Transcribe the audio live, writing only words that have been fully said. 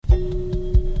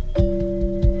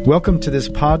Welcome to this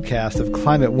podcast of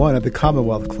Climate One at the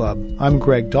Commonwealth Club. I'm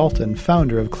Greg Dalton,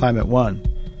 founder of Climate One.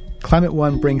 Climate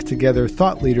One brings together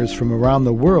thought leaders from around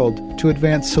the world to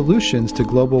advance solutions to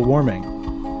global warming.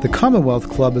 The Commonwealth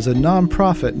Club is a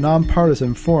nonprofit,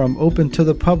 nonpartisan forum open to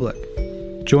the public.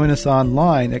 Join us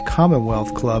online at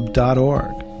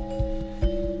commonwealthclub.org.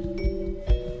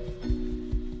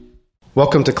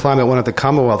 Welcome to Climate One at the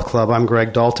Commonwealth Club. I'm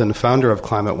Greg Dalton, founder of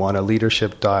Climate One, a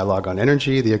leadership dialogue on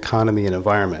energy, the economy, and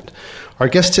environment. Our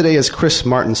guest today is Chris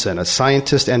Martenson, a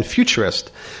scientist and futurist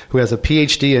who has a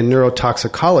PhD in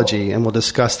neurotoxicology and will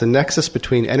discuss the nexus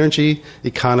between energy,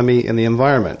 economy, and the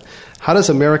environment. How does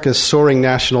America's soaring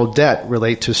national debt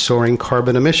relate to soaring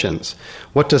carbon emissions?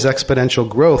 What does exponential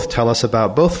growth tell us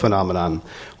about both phenomenon?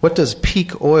 What does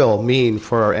peak oil mean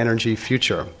for our energy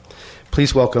future?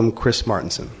 Please welcome Chris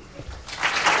Martenson.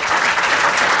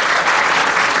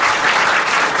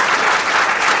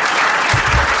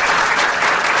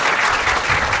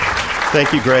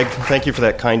 Thank you, Greg. Thank you for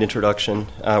that kind introduction.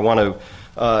 I want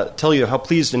to tell you how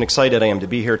pleased and excited I am to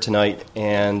be here tonight,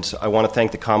 and I want to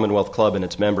thank the Commonwealth Club and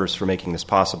its members for making this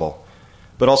possible.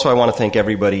 But also I want to thank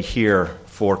everybody here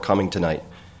for coming tonight.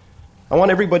 I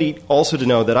want everybody also to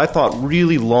know that I thought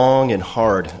really long and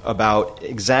hard about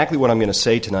exactly what I'm going to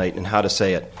say tonight and how to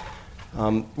say it.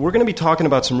 We're going to be talking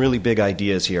about some really big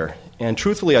ideas here, and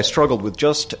truthfully I struggled with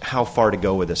just how far to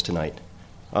go with this tonight.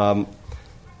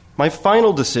 My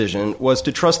final decision was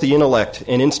to trust the intellect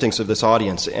and instincts of this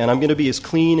audience, and I'm going to be as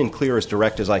clean and clear as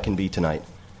direct as I can be tonight.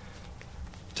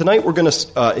 Tonight we're going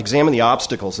to examine the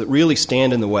obstacles that really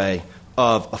stand in the way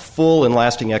of a full and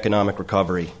lasting economic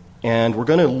recovery, and we're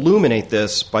going to illuminate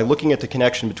this by looking at the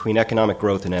connection between economic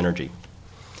growth and energy.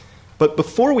 But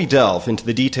before we delve into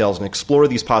the details and explore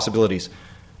these possibilities,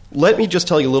 let me just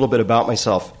tell you a little bit about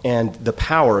myself and the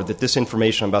power that this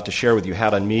information I'm about to share with you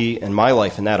had on me and my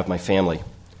life and that of my family.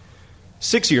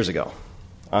 6 years ago,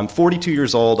 I'm 42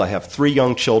 years old, I have 3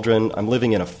 young children, I'm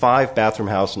living in a 5-bathroom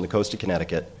house on the coast of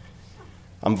Connecticut.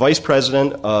 I'm vice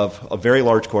president of a very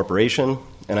large corporation,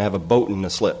 and I have a boat in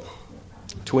the slip,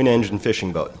 twin-engine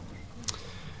fishing boat.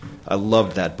 I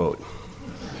loved that boat.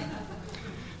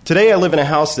 Today I live in a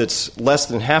house that's less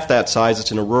than half that size.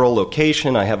 It's in a rural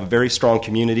location, I have a very strong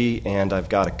community, and I've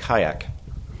got a kayak,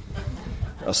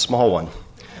 a small one.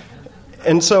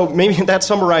 And so maybe that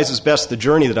summarizes best the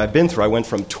journey that I've been through. I went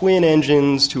from twin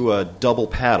engines to a double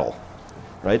paddle,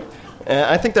 right? And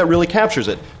I think that really captures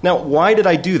it. Now, why did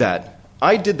I do that?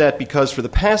 I did that because for the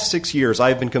past 6 years,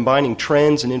 I've been combining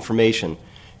trends and information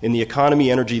in the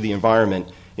economy, energy, the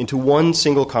environment into one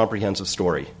single comprehensive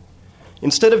story.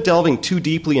 Instead of delving too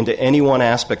deeply into any one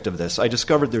aspect of this, I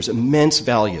discovered there's immense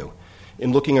value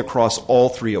in looking across all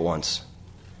 3 at once.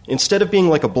 Instead of being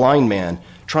like a blind man,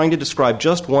 trying to describe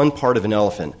just one part of an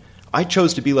elephant, I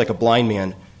chose to be like a blind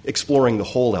man exploring the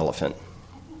whole elephant.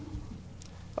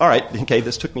 All right, okay,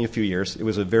 this took me a few years. It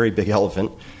was a very big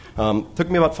elephant.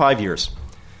 Took me about 5 years.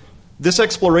 This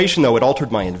exploration, though, it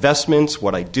altered my investments,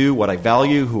 what I do, what I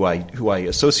value, who I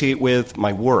associate with,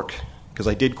 my work, because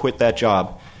I did quit that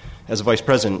job as a vice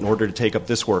president in order to take up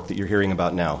this work that you're hearing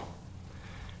about now.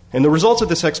 And the results of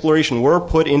this exploration were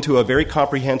put into a very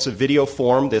comprehensive video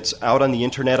form that's out on the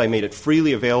internet. I made it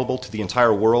freely available to the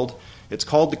entire world. It's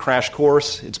called The Crash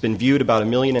Course. It's been viewed about 1.5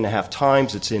 million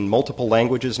times. It's in multiple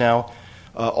languages now,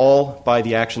 all by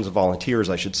the actions of volunteers,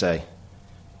 I should say.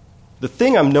 The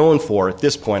thing I'm known for at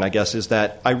this point, I guess, is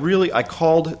that I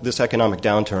called this economic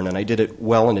downturn, and I did it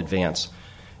well in advance.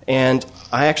 And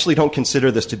I actually don't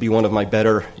consider this to be one of my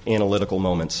better analytical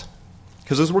moments.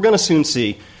 Because as we're going to soon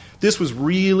see, this was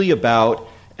really about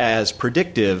as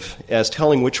predictive as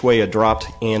telling which way a dropped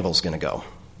anvil's going to go.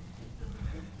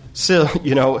 So,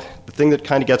 the thing that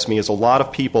kind of gets me is a lot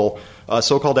of people,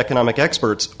 so-called economic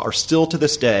experts, are still to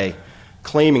this day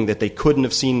claiming that they couldn't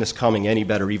have seen this coming any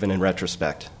better, even in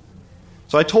retrospect.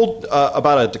 So I told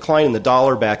about a decline in the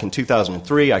dollar back in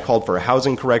 2003. I called for a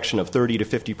housing correction of 30 to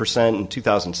 50% in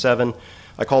 2007.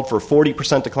 I called for a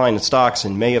 40% decline in stocks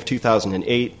in May of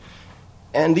 2008.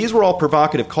 And these were all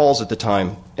provocative calls at the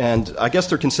time, and I guess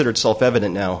they're considered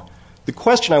self-evident now. The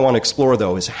question I want to explore,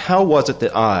 though, is how was it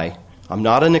that I'm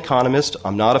not an economist,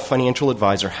 I'm not a financial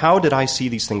advisor, how did I see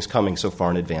these things coming so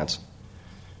far in advance?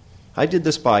 I did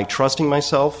this by trusting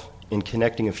myself and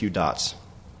connecting a few dots.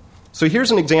 So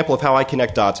here's an example of how I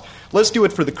connect dots. Let's do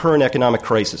it for the current economic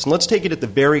crisis, and let's take it at the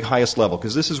very highest level,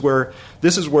 because this is where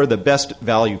the best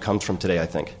value comes from today, I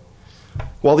think.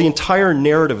 While the entire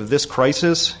narrative of this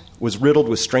crisis was riddled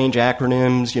with strange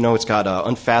acronyms, it's got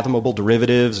unfathomable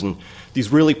derivatives and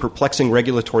these really perplexing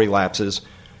regulatory lapses,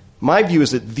 my view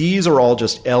is that these are all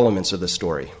just elements of the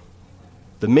story.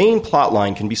 The main plot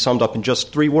line can be summed up in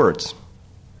just 3 words: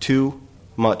 too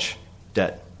much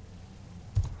debt.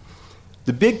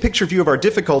 The big picture view of our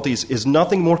difficulties is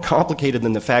nothing more complicated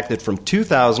than the fact that from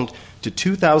 2000 to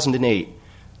 2008,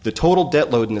 the total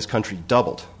debt load in this country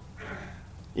doubled.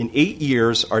 In 8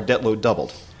 years, our debt load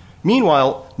doubled.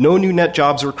 Meanwhile, no new net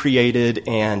jobs were created,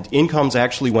 and incomes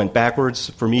actually went backwards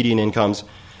for median incomes.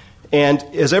 And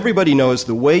as everybody knows,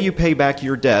 the way you pay back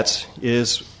your debts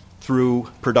is through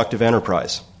productive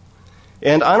enterprise.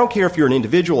 And I don't care if you're an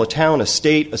individual, a town, a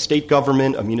state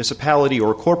government, a municipality,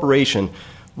 or a corporation.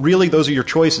 Really, those are your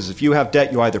choices. If you have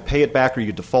debt, you either pay it back or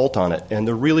you default on it. And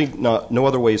there are really no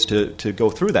other ways to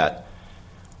go through that.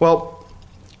 Well,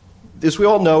 as we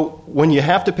all know, when you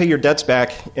have to pay your debts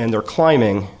back and they're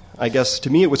climbing, I guess to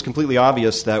me it was completely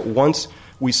obvious that once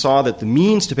we saw that the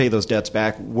means to pay those debts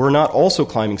back were not also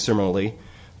climbing similarly,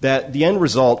 that the end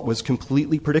result was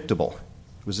completely predictable.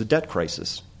 It was a debt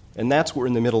crisis. And that's what we're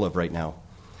in the middle of right now.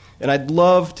 And I'd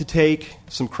love to take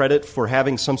some credit for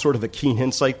having some sort of a keen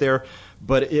insight there,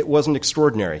 but it wasn't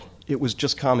extraordinary. It was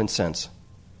just common sense.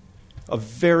 A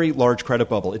very large credit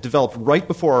bubble. It developed right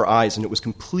before our eyes, and it was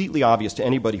completely obvious to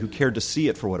anybody who cared to see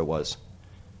it for what it was.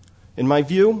 In my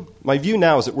view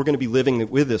now is that we're going to be living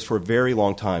with this for a very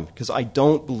long time, because I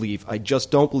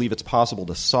just don't believe it's possible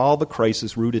to solve a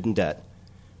crisis rooted in debt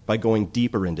by going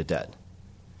deeper into debt.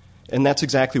 And that's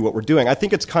exactly what we're doing. I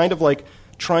think it's kind of like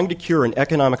trying to cure an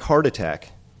economic heart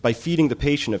attack by feeding the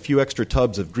patient a few extra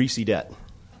tubs of greasy debt.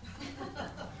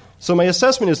 So my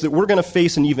assessment is that we're going to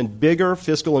face an even bigger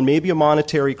fiscal and maybe a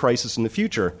monetary crisis in the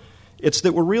future. It's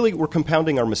that we're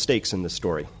compounding our mistakes in this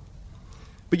story.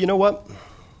 But you know what?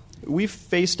 We've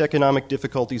faced economic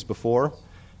difficulties before,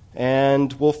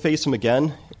 and we'll face them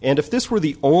again. And if this were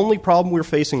the only problem we're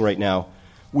facing right now,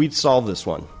 we'd solve this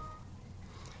one.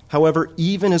 However,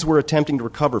 even as we're attempting to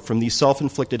recover from these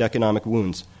self-inflicted economic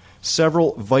wounds,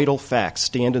 several vital facts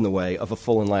stand in the way of a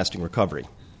full and lasting recovery.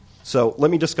 So let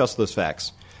me discuss those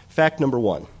facts. Fact number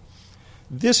 1.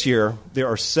 This year, there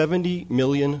are 70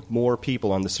 million more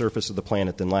people on the surface of the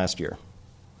planet than last year.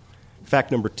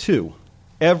 Fact number 2.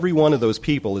 Every one of those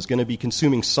people is going to be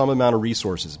consuming some amount of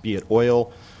resources, be it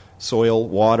oil, soil,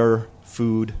 water,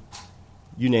 food,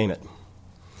 you name it.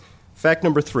 Fact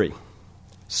number 3.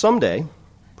 Someday,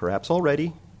 perhaps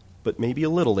already, but maybe a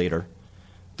little later,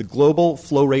 the global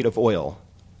flow rate of oil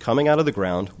coming out of the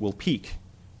ground will peak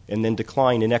and then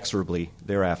decline inexorably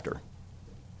thereafter.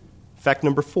 Fact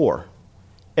number 4.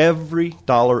 Every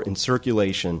dollar in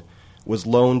circulation was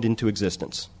loaned into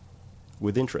existence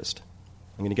with interest.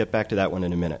 I'm going to get back to that one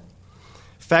in a minute.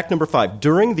 Fact number 5.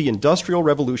 During the Industrial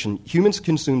Revolution, humans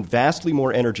consumed vastly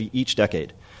more energy each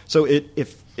decade. So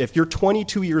if you're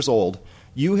 22 years old,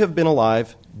 you have been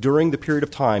alive during the period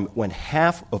of time when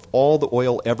half of all the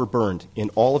oil ever burned in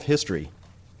all of history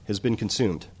has been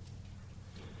consumed.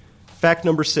 Fact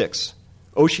number 6.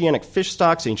 Oceanic fish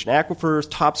stocks, ancient aquifers,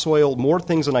 topsoil, more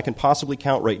things than I can possibly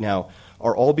count right now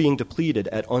are all being depleted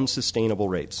at unsustainable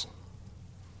rates.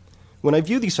 When I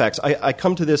view these facts, I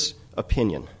come to this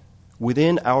opinion.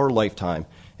 Within our lifetime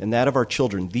and that of our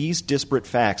children, these disparate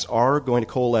facts are going to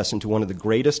coalesce into one of the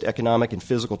greatest economic and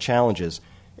physical challenges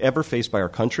ever faced by our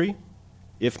country,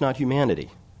 if not humanity.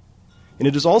 And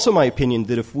it is also my opinion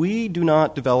that if we do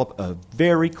not develop a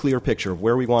very clear picture of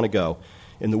where we want to go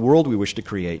in the world we wish to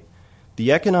create,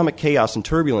 the economic chaos and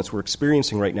turbulence we're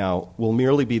experiencing right now will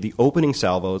merely be the opening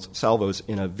salvos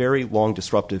in a very long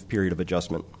disruptive period of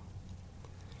adjustment.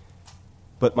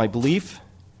 But my belief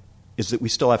is that we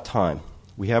still have time.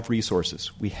 We have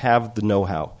resources. We have the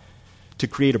know-how to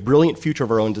create a brilliant future of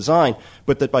our own design,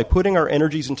 but that by putting our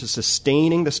energies into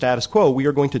sustaining the status quo, we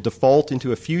are going to default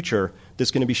into a future that's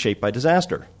going to be shaped by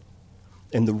disaster.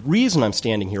 And the reason I'm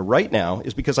standing here right now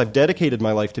is because I've dedicated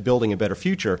my life to building a better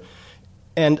future,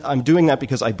 and I'm doing that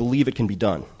because I believe it can be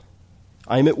done.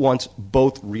 I am at once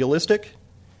both realistic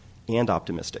and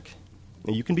optimistic.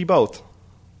 Now, you can be both.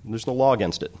 There's no law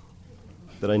against it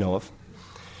that I know of.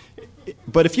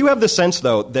 But if you have the sense,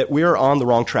 though, that we're on the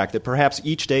wrong track, that perhaps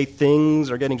each day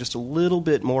things are getting just a little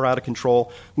bit more out of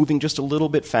control, moving just a little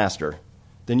bit faster,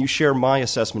 then you share my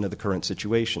assessment of the current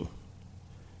situation.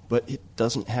 But it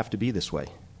doesn't have to be this way.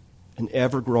 An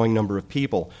ever-growing number of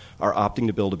people are opting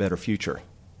to build a better future.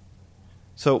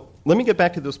 So let me get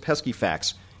back to those pesky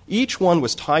facts. Each one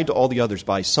was tied to all the others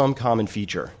by some common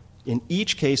feature. In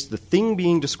each case, the thing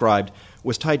being described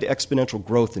was tied to exponential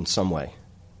growth in some way.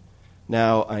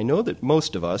 Now, I know that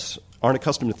most of us aren't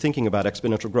accustomed to thinking about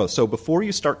exponential growth. So before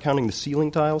you start counting the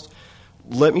ceiling tiles,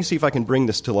 let me see if I can bring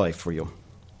this to life for you.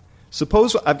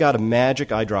 Suppose I've got a magic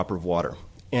eyedropper of water.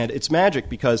 And it's magic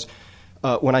because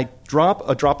When I drop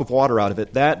a drop of water out of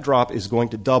it, that drop is going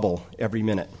to double every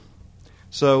minute.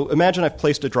 So imagine I've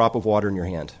placed a drop of water in your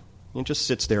hand. It just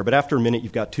sits there, but after a minute,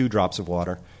 you've got 2 drops of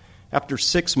water. After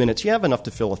 6 minutes, you have enough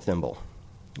to fill a thimble.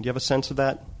 Do you have a sense of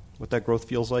that, what that growth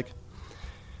feels like?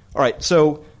 All right,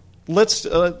 so let's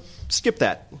skip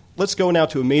that. Let's go now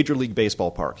to a Major League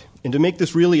Baseball park. And to make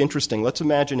this really interesting, let's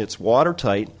imagine it's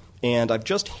watertight, and I've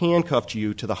just handcuffed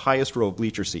you to the highest row of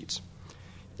bleacher seats.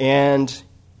 And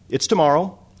it's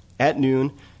tomorrow at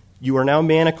noon. You are now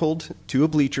manacled to a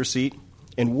bleacher seat,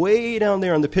 and way down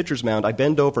there on the pitcher's mound, I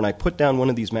bend over and I put down one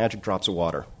of these magic drops of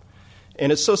water.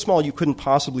 And it's so small you couldn't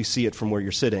possibly see it from where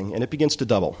you're sitting, and it begins to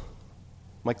double.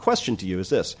 My question to you is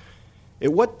this.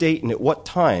 At what date and at what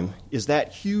time is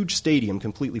that huge stadium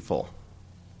completely full?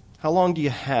 How long do you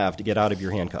have to get out of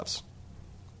your handcuffs?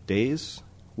 Days?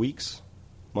 Weeks?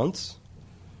 Months?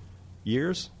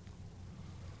 Years?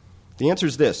 The answer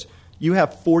is this. You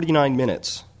have 49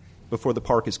 minutes before the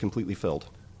park is completely filled.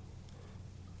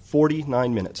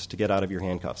 49 minutes to get out of your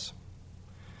handcuffs.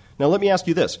 Now let me ask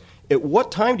you this. At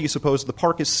what time do you suppose the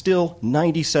park is still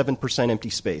 97% empty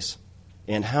space?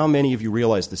 And how many of you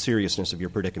realize the seriousness of your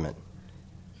predicament?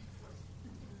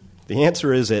 The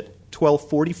answer is at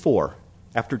 12:44.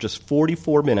 After just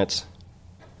 44 minutes,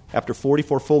 after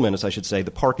 44 full minutes, I should say,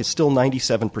 the park is still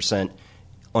 97%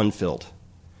 unfilled.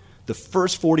 The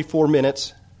first 44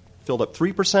 minutes filled up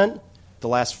 3%. The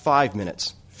last 5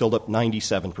 minutes filled up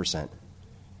 97%.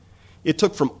 It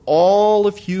took from all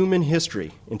of human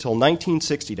history until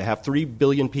 1960 to have 3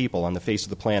 billion people on the face of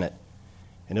the planet.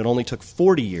 And it only took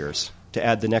 40 years to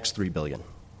add the next 3 billion.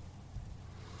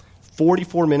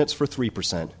 44 minutes for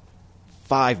 3%,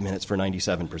 5 minutes for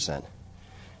 97%.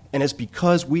 And it's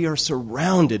because we are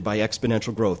surrounded by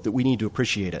exponential growth that we need to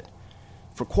appreciate it.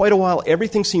 For quite a while,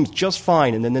 everything seems just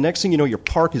fine, and then the next thing you know, your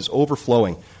park is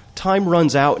overflowing. Time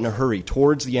runs out in a hurry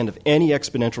towards the end of any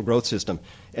exponential growth system,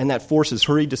 and that forces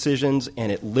hurried decisions, and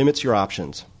it limits your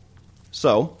options.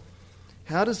 So,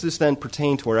 how does this then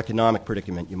pertain to our economic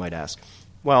predicament, you might ask?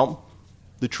 Well,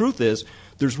 the truth is,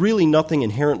 there's really nothing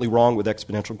inherently wrong with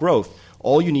exponential growth.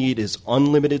 All you need is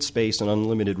unlimited space and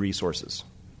unlimited resources.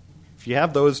 If you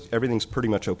have those, everything's pretty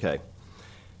much okay.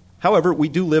 However, we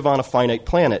do live on a finite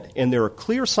planet, and there are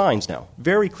clear signs now,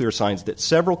 very clear signs, that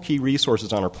several key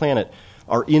resources on our planet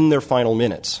are in their final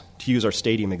minutes, to use our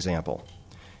stadium example.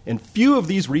 And few of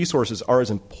these resources are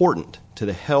as important to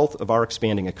the health of our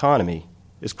expanding economy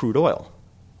as crude oil.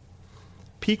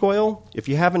 Peak oil, if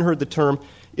you haven't heard the term,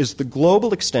 is the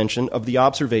global extension of the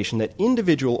observation that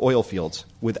individual oil fields,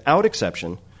 without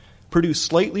exception, produce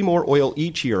slightly more oil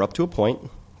each year up to a point,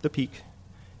 the peak,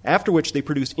 after which they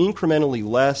produce incrementally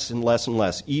less and less and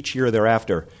less each year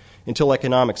thereafter until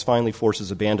economics finally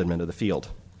forces abandonment of the field.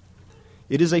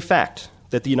 It is a fact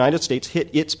that the United States hit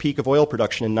its peak of oil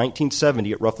production in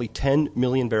 1970 at roughly 10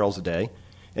 million barrels a day,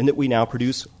 and that we now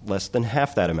produce less than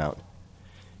half that amount.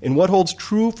 And what holds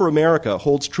true for America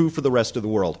holds true for the rest of the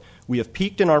world. We have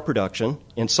peaked in our production,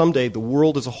 and someday the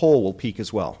world as a whole will peak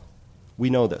as well. We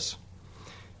know this.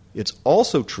 It's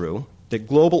also true that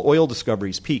global oil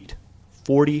discoveries peaked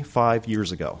 45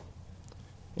 years ago.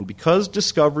 And because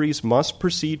discoveries must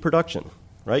precede production,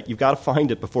 right? You've got to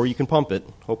find it before you can pump it.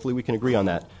 Hopefully we can agree on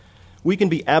that. We can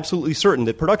be absolutely certain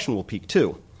that production will peak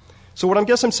too. So what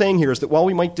I'm saying here is that while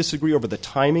we might disagree over the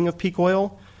timing of peak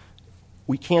oil,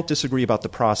 we can't disagree about the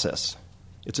process.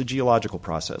 It's a geological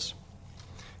process.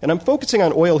 And I'm focusing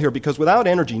on oil here because without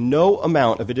energy, no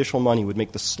amount of additional money would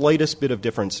make the slightest bit of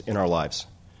difference in our lives.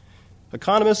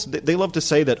 Economists, they love to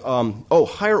say that,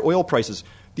 higher oil prices,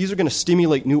 these are going to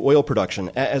stimulate new oil production,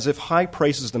 as if high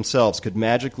prices themselves could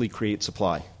magically create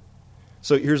supply.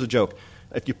 So here's a joke.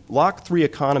 If you lock 3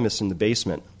 economists in the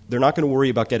basement, they're not going to worry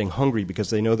about getting hungry because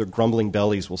they know their grumbling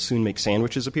bellies will soon make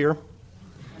sandwiches appear.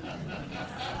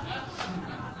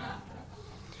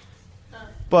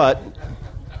 But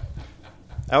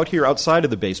out here outside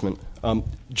of the basement,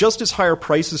 just as higher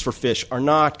prices for fish are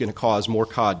not going to cause more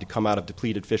cod to come out of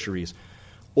depleted fisheries,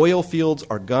 oil fields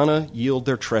are going to yield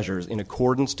their treasures in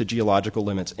accordance to geological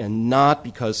limits and not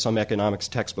because some economics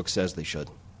textbook says they should.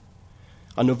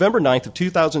 On November 9th of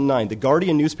 2009, the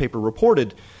Guardian newspaper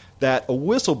reported that a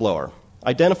whistleblower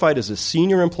identified as a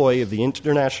senior employee of the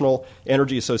International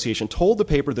Energy Association told the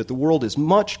paper that the world is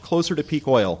much closer to peak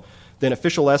oil than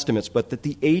official estimates, but that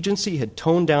the agency had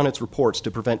toned down its reports to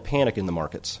prevent panic in the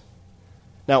markets.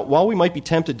 Now, while we might be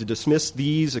tempted to dismiss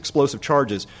these explosive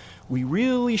charges, we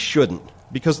really shouldn't,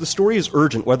 because the story is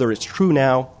urgent whether it's true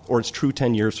now or it's true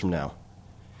 10 years from now.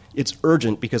 It's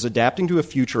urgent because adapting to a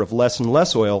future of less and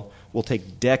less oil will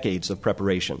take decades of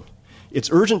preparation. It's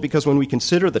urgent because when we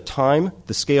consider the time,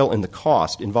 the scale, and the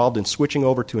cost involved in switching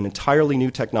over to an entirely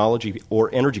new technology or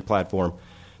energy platform,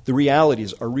 the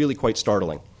realities are really quite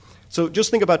startling. So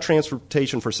just think about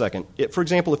transportation for a second. For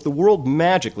example, if the world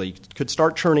magically could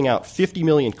start churning out 50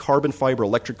 million carbon fiber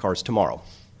electric cars tomorrow,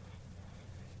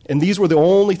 and these were the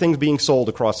only things being sold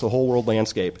across the whole world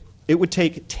landscape, it would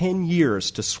take 10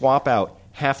 years to swap out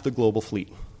half the global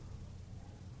fleet.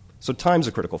 So time's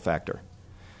a critical factor.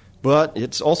 But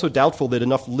it's also doubtful that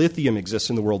enough lithium exists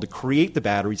in the world to create the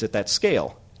batteries at that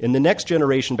scale. And the next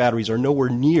generation batteries are nowhere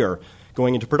near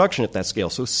going into production at that scale.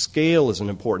 So scale is an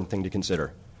important thing to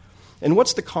consider. And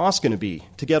what's the cost going to be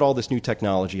to get all this new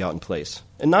technology out in place?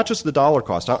 And not just the dollar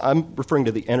cost. I'm referring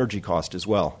to the energy cost as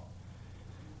well.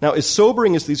 Now, as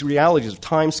sobering as these realities of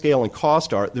time, scale, and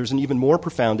cost are, there's an even more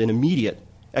profound and immediate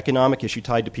economic issue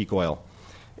tied to peak oil.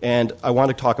 And I want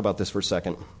to talk about this for a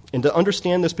second. And to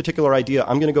understand this particular idea,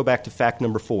 I'm going to go back to fact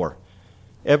number 4.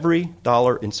 Every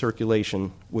dollar in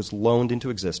circulation was loaned into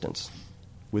existence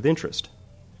with interest.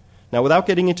 Now, without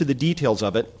getting into the details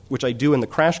of it, which I do in the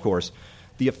crash course,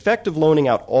 the effect of loaning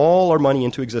out all our money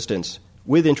into existence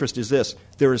with interest is this: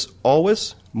 there is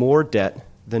always more debt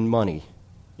than money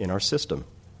in our system.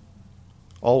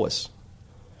 Always.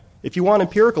 If you want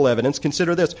empirical evidence,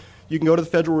 consider this. You can go to the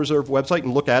Federal Reserve website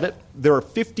and look at it. There are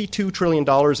 $52 trillion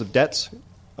of debts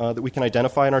that we can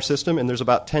identify in our system, and there's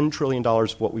about $10 trillion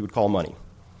of what we would call money.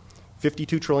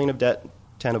 52 trillion of debt,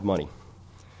 10 of money.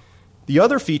 The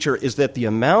other feature is that the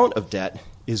amount of debt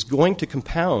is going to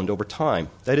compound over time.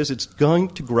 That is, it's going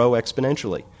to grow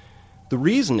exponentially. The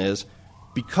reason is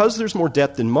because there's more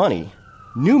debt than money,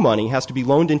 new money has to be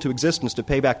loaned into existence to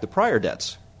pay back the prior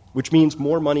debts, which means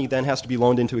more money then has to be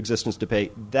loaned into existence to pay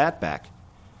that back,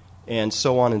 and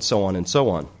so on and so on and so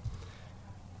on.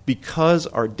 Because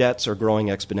our debts are growing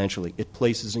exponentially, it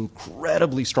places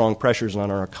incredibly strong pressures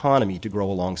on our economy to grow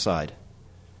alongside.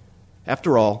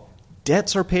 After all,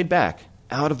 debts are paid back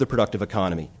out of the productive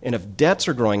economy. And if debts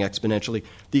are growing exponentially,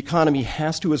 the economy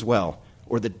has to as well,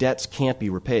 or the debts can't be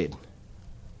repaid.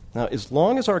 Now, as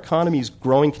long as our economy is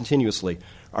growing continuously,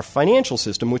 our financial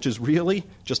system, which is really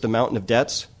just a mountain of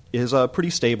debts, is pretty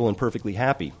stable and perfectly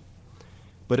happy.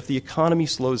 But if the economy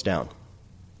slows down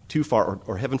too far,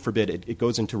 or heaven forbid, it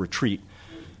goes into retreat,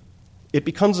 it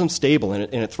becomes unstable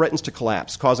and it threatens to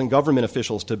collapse, causing government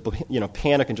officials to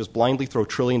panic and just blindly throw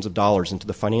trillions of dollars into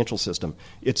the financial system.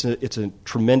 It's a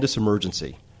tremendous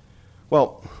emergency.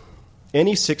 Well,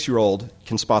 any 6-year-old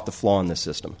can spot the flaw in this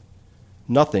system.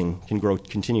 Nothing can grow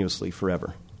continuously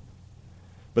forever.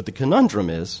 But the conundrum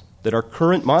is that our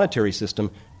current monetary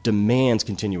system demands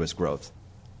continuous growth.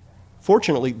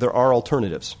 Fortunately, there are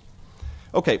alternatives.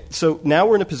 Okay, so now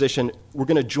we're in a position, we're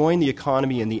going to join the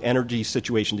economy and the energy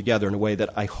situation together in a way that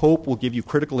I hope will give you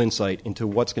critical insight into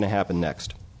what's going to happen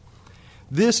next.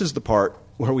 This is the part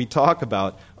where we talk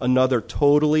about another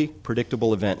totally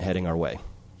predictable event heading our way.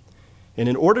 And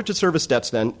in order to service debts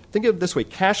then, think of it this way: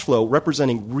 cash flow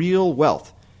representing real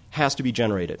wealth has to be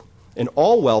generated. And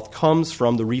all wealth comes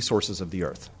from the resources of the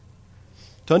earth.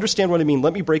 To understand what I mean,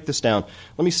 let me break this down.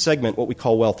 Let me segment what we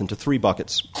call wealth into 3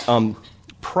 buckets.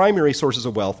 Primary sources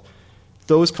of wealth,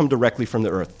 those come directly from the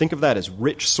earth. Think of that as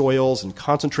rich soils and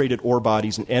concentrated ore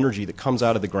bodies and energy that comes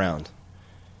out of the ground.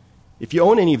 If you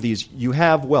own any of these, you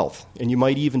have wealth, and you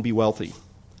might even be wealthy.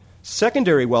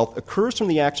 Secondary wealth occurs from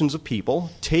the actions of people,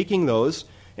 taking those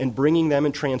and bringing them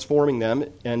and transforming them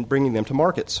and bringing them to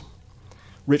markets.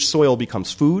 Rich soil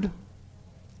becomes food,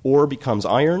 ore becomes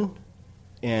iron,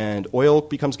 and oil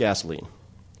becomes gasoline.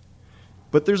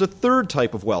 But there's a third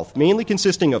type of wealth, mainly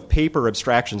consisting of paper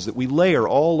abstractions that we layer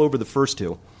all over the first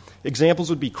two. Examples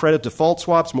would be credit default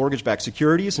swaps, mortgage-backed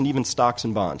securities, and even stocks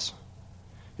and bonds.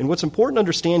 And what's important to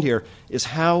understand here is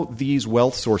how these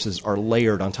wealth sources are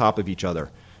layered on top of each other.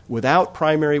 Without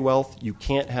primary wealth, you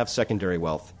can't have secondary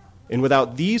wealth. And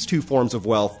without these two forms of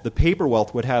wealth, the paper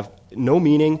wealth would have no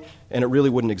meaning, and it really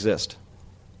wouldn't exist.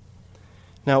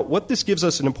 Now, what this gives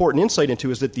us an important insight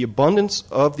into is that the abundance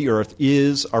of the earth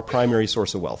is our primary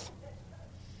source of wealth.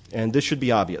 And this should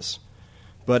be obvious.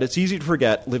 But it's easy to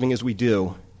forget, living as we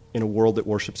do in a world that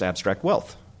worships abstract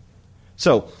wealth.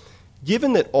 So,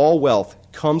 given that all wealth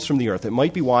comes from the earth, it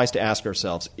might be wise to ask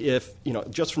ourselves if,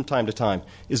 just from time to time,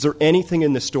 is there anything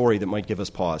in this story that might give us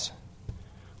pause?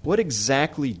 What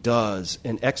exactly does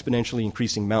an exponentially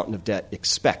increasing mountain of debt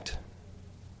expect?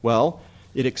 Well,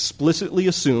 it explicitly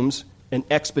assumes an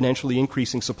exponentially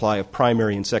increasing supply of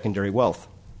primary and secondary wealth.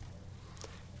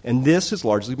 And this has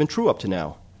largely been true up to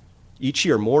now. Each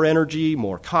year, more energy,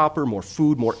 more copper, more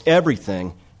food, more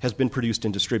everything has been produced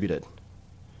and distributed.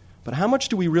 But how much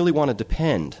do we really want to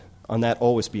depend on that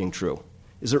always being true?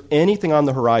 Is there anything on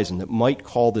the horizon that might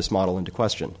call this model into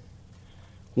question?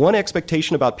 One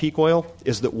expectation about peak oil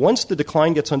is that once the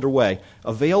decline gets underway,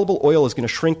 available oil is going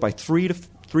to shrink by 3%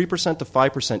 to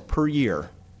 5% per year.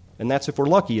 And that's if we're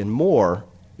lucky, and more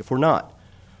if we're not.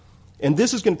 And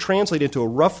this is going to translate into a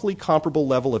roughly comparable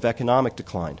level of economic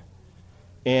decline.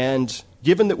 And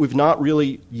given that we've not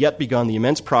really yet begun the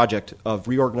immense project of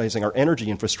reorganizing our energy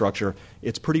infrastructure,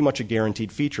 it's pretty much a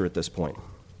guaranteed feature at this point.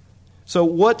 So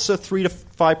what's a 3 to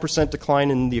 5%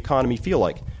 decline in the economy feel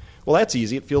like? Well, that's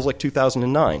easy. It feels like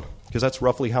 2009, because that's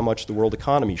roughly how much the world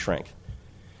economy shrank.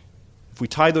 If we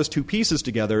tie those two pieces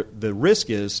together, the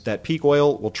risk is that peak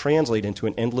oil will translate into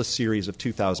an endless series of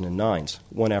 2009s,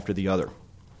 one after the other.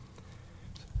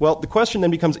 Well, the question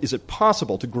then becomes, is it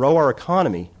possible to grow our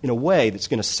economy in a way that's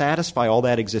going to satisfy all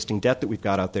that existing debt that we've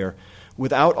got out there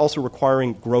without also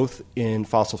requiring growth in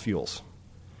fossil fuels?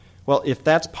 Well, if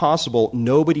that's possible,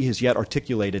 nobody has yet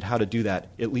articulated how to do that,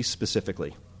 at least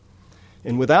specifically.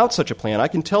 And without such a plan, I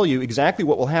can tell you exactly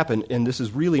what will happen, and this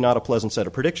is really not a pleasant set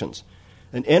of predictions.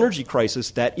 An energy crisis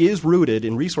that is rooted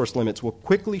in resource limits will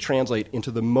quickly translate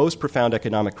into the most profound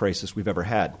economic crisis we've ever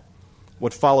had.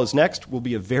 What follows next will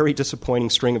be a very disappointing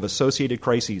string of associated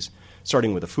crises,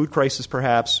 starting with a food crisis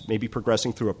perhaps, maybe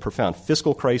progressing through a profound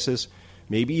fiscal crisis,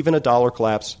 maybe even a dollar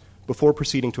collapse, before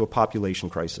proceeding to a population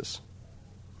crisis.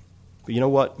 But you know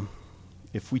what?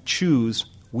 If we choose,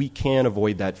 we can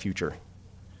avoid that future.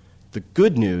 The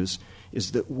good news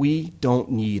is that we don't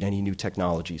need any new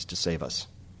technologies to save us.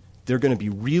 They're going to be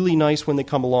really nice when they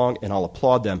come along, and I'll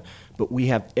applaud them, but we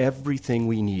have everything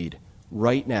we need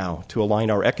right now to align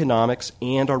our economics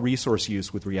and our resource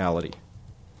use with reality.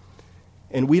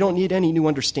 And we don't need any new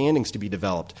understandings to be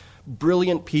developed.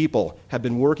 Brilliant people have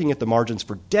been working at the margins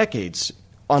for decades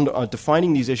on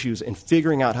defining these issues and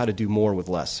figuring out how to do more with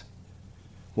less.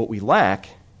 What we lack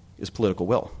is political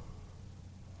will.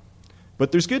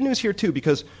 But there's good news here, too,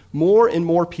 because more and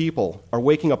more people are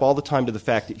waking up all the time to the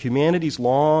fact that humanity's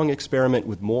long experiment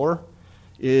with more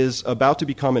is about to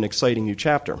become an exciting new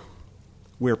chapter.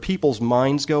 Where people's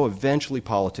minds go, eventually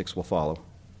politics will follow.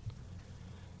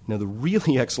 Now, the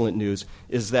really excellent news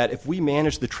is that if we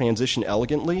manage the transition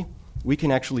elegantly, we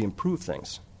can actually improve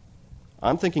things.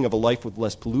 I'm thinking of a life with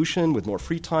less pollution, with more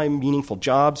free time, meaningful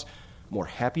jobs, more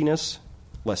happiness,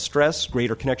 less stress,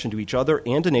 greater connection to each other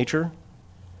and to nature.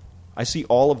 I see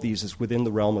all of these as within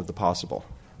the realm of the possible,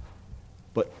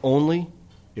 but only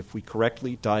if we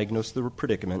correctly diagnose the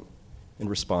predicament and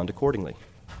respond accordingly.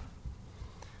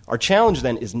 Our challenge,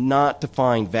 then, is not to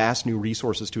find vast new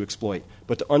resources to exploit,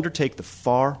 but to undertake the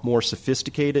far more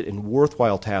sophisticated and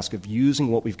worthwhile task of using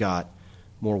what we've got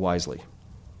more wisely.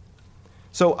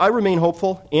 So I remain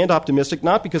hopeful and optimistic,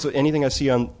 not because of anything I see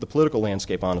on the political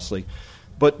landscape, honestly,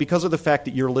 but because of the fact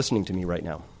that you're listening to me right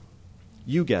now.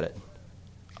 You get it.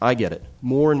 I get it.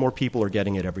 More and more people are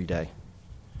getting it every day.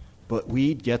 But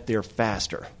we'd get there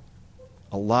faster,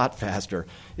 a lot faster,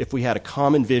 if we had a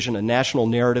common vision, a national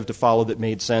narrative to follow that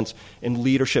made sense, and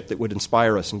leadership that would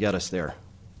inspire us and get us there.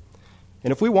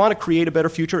 And if we want to create a better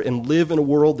future and live in a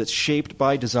world that's shaped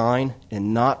by design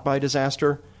and not by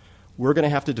disaster, we're going to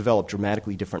have to develop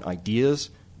dramatically different ideas,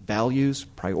 values,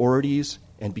 priorities,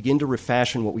 and begin to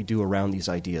refashion what we do around these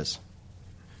ideas.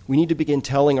 We need to begin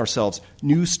telling ourselves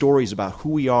new stories about who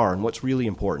we are and what's really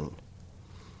important.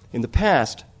 In the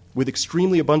past, with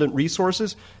extremely abundant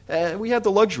resources, we had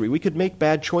the luxury. We could make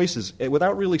bad choices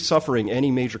without really suffering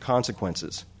any major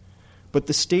consequences. But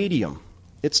the stadium,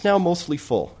 it's now mostly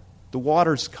full. The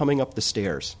water's coming up the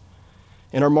stairs.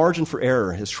 And our margin for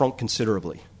error has shrunk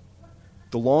considerably.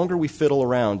 The longer we fiddle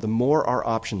around, the more our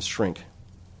options shrink.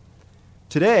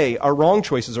 Today, our wrong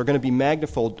choices are going to be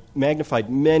magnified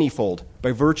manyfold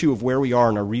by virtue of where we are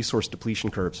in our resource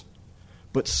depletion curves.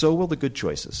 But so will the good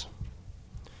choices.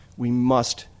 We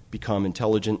must become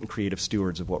intelligent and creative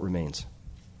stewards of what remains.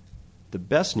 The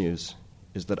best news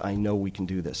is that I know we can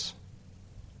do this.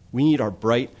 We need our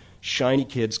bright, shiny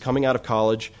kids coming out of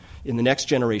college in the next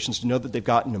generations to know that they've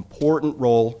got an important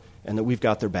role and that we've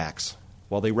got their backs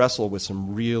while they wrestle with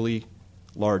some really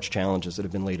large challenges that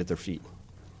have been laid at their feet.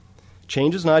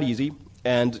 Change is not easy,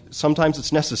 and sometimes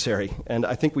it's necessary, and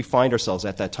I think we find ourselves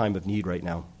at that time of need right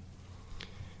now.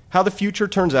 How the future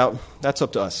turns out, that's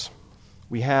up to us.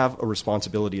 We have a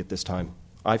responsibility at this time.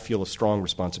 I feel a strong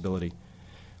responsibility.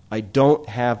 I don't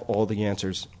have all the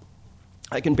answers.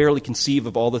 I can barely conceive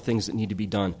of all the things that need to be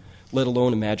done, let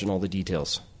alone imagine all the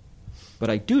details. But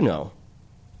I do know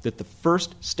that the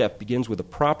first step begins with a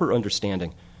proper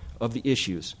understanding of the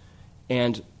issues,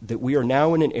 and that we are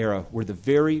now in an era where the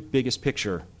very biggest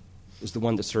picture is the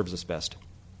one that serves us best.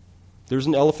 There's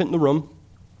an elephant in the room,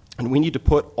 And we need to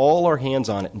put all our hands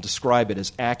on it and describe it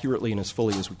as accurately and as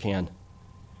fully as we can.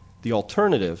 The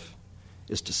alternative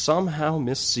is to somehow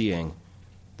miss seeing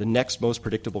the next most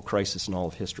predictable crisis in all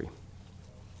of history.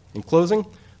 In closing,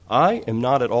 I am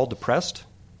not at all depressed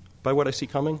by what I see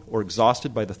coming or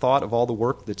exhausted by the thought of all the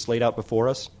work that's laid out before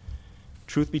us.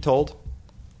 Truth be told,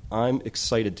 I'm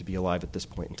excited to be alive at this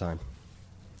point in time.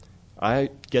 I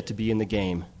get to be in the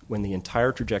game when the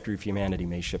entire trajectory of humanity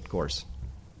may shift course.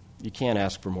 You can't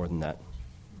ask for more than that.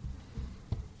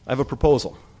 I have a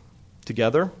proposal.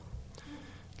 Together,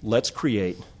 let's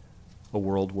create a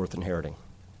world worth inheriting.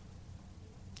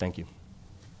 Thank you.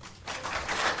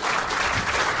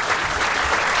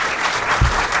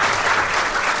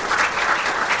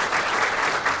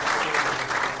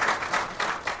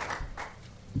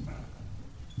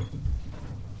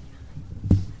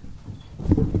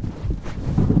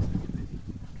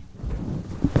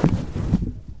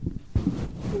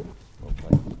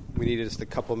 We needed just a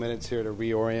couple minutes here to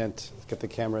reorient, get the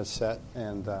cameras set,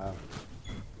 and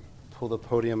pull the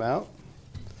podium out.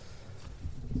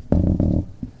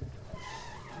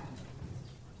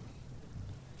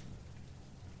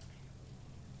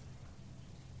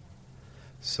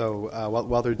 So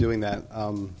while they're doing that,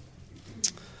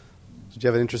 did you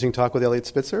have an interesting talk with Elliot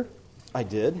Spitzer? I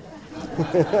did.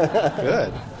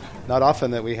 Good. Not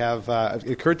often that we have, it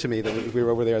occurred to me that we were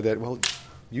over there that, well,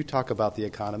 you talk about the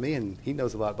economy, and he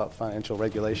knows a lot about financial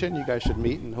regulation. You guys should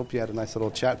meet, and hope you had a nice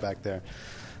little chat back there.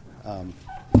 I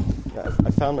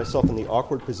found myself in the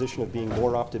awkward position of being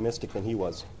more optimistic than he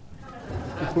was.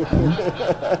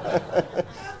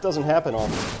 Doesn't happen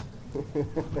often. I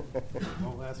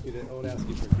won't ask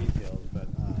you for details, but...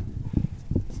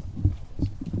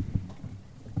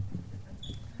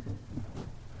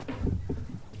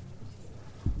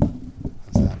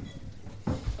 how's that?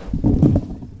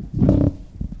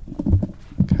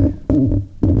 Okay.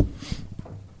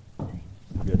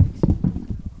 Good.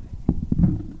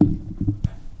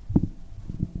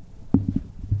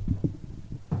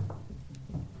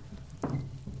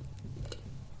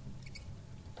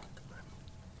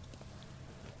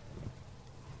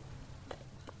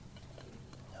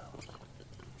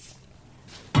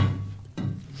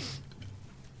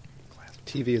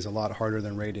 TV is a lot harder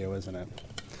than radio, isn't it?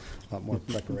 A lot more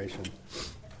preparation.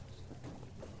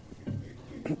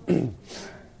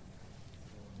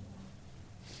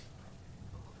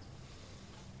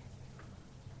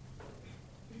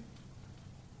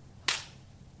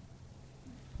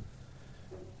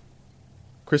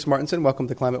 Chris Martenson, welcome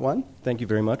to Climate One. Thank you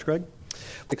very much, Greg.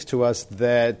 To us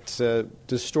that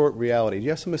distort reality. Do you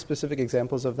have some specific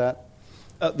examples of that?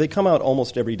 They come out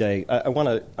almost every day. I want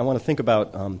to think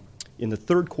about in the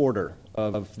third quarter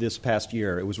of this past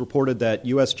year, it was reported that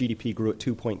U.S. GDP grew at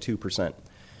 2.2%.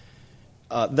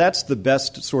 That's the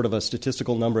best sort of a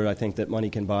statistical number, I think, that money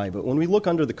can buy. But when we look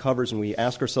under the covers and we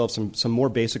ask ourselves some more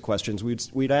basic questions,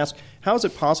 we'd ask, how is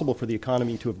it possible for the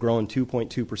economy to have grown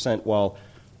 2.2% while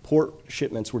port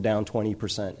shipments were down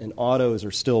 20%, and autos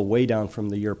are still way down from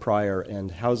the year prior,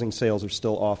 and housing sales are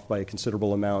still off by a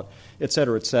considerable amount, et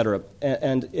cetera, et cetera.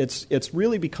 And it's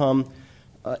really become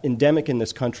endemic in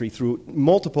this country through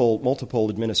multiple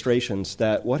administrations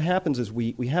that what happens is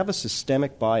we have a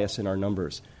systemic bias in our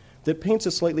numbers that paints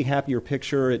a slightly happier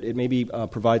picture. It maybe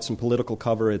provides some political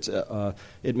cover.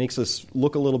 It makes us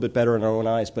look a little bit better in our own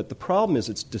eyes. But the problem is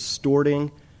it's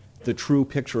distorting the true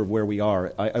picture of where we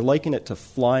are. I liken it to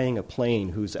flying a plane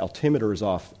whose altimeter is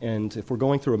off. And if we're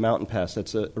going through a mountain pass,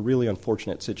 that's a really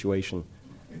unfortunate situation.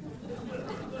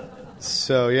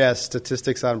 So, yeah,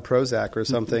 statistics on Prozac or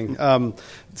something.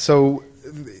 So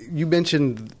you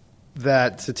mentioned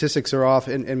that statistics are off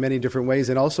in many different ways,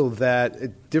 and also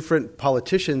that different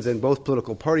politicians in both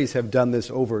political parties have done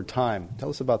this over time. Tell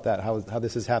us about that, how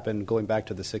this has happened going back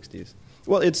to the 60s.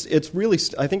 Well, it's really,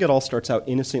 I think it all starts out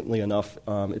innocently enough.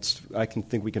 I can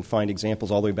think we can find examples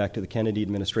all the way back to the Kennedy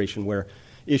administration where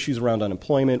issues around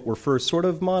unemployment were first sort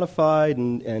of modified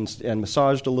and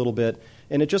massaged a little bit,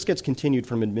 and it just gets continued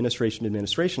from administration to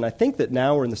administration. I think that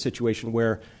now we're in the situation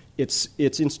where it's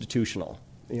institutional.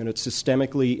 It's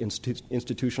systemically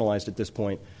institutionalized at this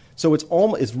point. So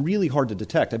it's really hard to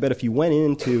detect. I bet if you went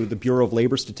into the Bureau of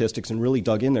Labor Statistics and really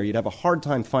dug in there, you'd have a hard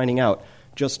time finding out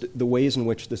just the ways in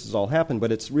which this has all happened.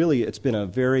 But it's been a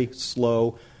very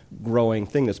slow growing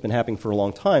thing that's been happening for a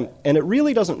long time. And it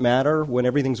really doesn't matter when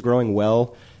everything's growing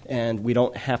well and we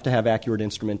don't have to have accurate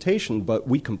instrumentation, but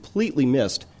we completely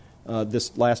missed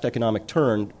this last economic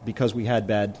turn because we had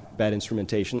bad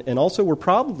instrumentation. And also we're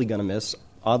probably going to miss,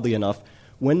 oddly enough,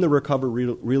 when the recovery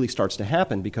really starts to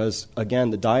happen because, again,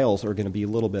 the dials are going to be a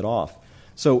little bit off.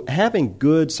 So having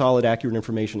good, solid, accurate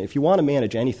information, if you want to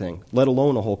manage anything, let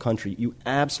alone a whole country, you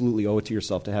absolutely owe it to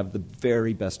yourself to have the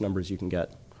very best numbers you can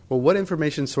get. Well, what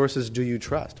information sources do you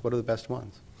trust? What are the best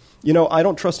ones? I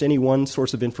don't trust any one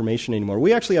source of information anymore.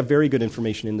 We actually have very good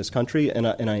information in this country, and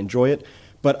I enjoy it,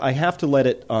 but I have to let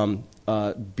it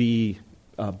be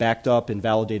backed up and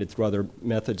validated through other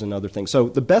methods and other things. So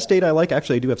the best data I like,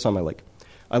 actually I do have some I like.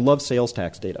 I love sales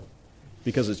tax data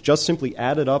because it's just simply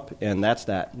added up and that's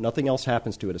that. Nothing else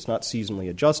happens to it. It's not seasonally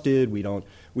adjusted. We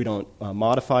don't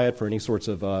modify it for any sorts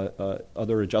of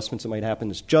other adjustments that might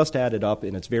happen. It's just added up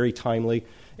and it's very timely.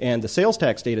 And the sales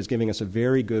tax data is giving us a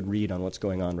very good read on what's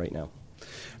going on right now.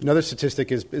 Another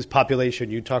statistic is population.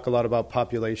 You talk a lot about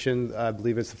population. I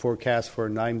believe it's the forecast for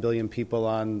 9 billion people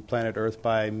on planet Earth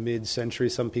by mid-century.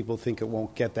 Some people think it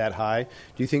won't get that high.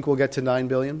 Do you think we'll get to 9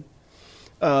 billion?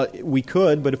 We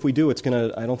could, but if we do, I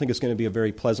don't think it's going to be a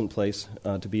very pleasant place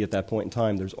to be at that point in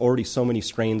time. There's already so many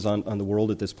strains on the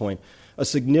world at this point. A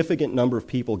significant number of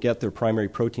people get their primary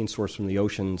protein source from the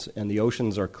oceans, and the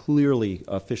oceans are clearly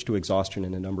fished to exhaustion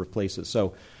in a number of places.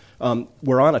 So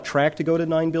we're on a track to go to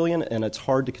 9 billion, and it's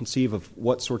hard to conceive of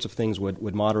what sorts of things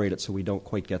would moderate it so we don't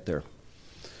quite get there.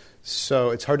 So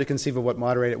it's hard to conceive of what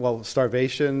moderate it. Well,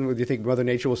 starvation, do you think Mother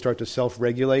Nature will start to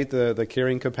self-regulate the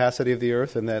carrying capacity of the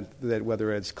Earth, and that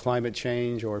whether it's climate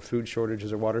change or food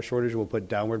shortages or water shortage will put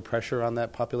downward pressure on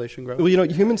that population growth? Well,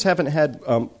 humans haven't had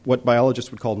what biologists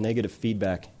would call negative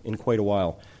feedback in quite a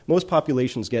while. Most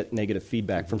populations get negative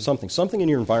feedback from something. Something in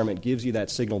your environment gives you that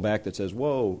signal back that says,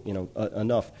 whoa,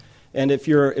 enough. And if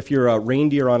you're a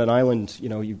reindeer on an island,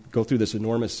 you go through this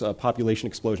enormous population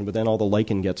explosion, but then all the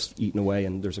lichen gets eaten away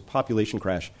and there's a population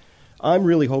crash. I'm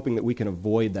really hoping that we can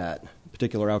avoid that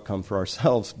particular outcome for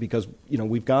ourselves because,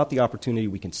 we've got the opportunity.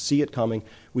 We can see it coming.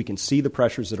 We can see the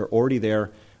pressures that are already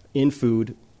there in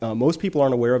food. Most people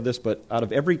aren't aware of this, but out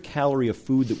of every calorie of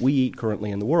food that we eat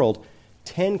currently in the world,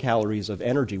 10 calories of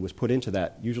energy was put into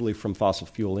that, usually from fossil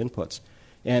fuel inputs.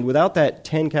 And without that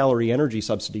 10-calorie energy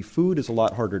subsidy, food is a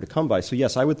lot harder to come by. So,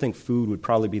 yes, I would think food would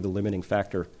probably be the limiting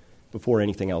factor before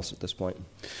anything else at this point.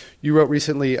 You wrote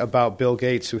recently about Bill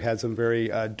Gates, who had some very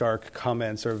dark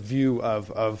comments or view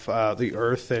of the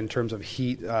Earth in terms of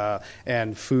heat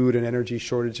and food and energy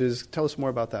shortages. Tell us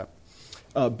more about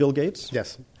that. Bill Gates?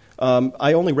 Yes.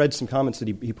 I only read some comments that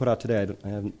he put out today. I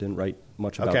didn't write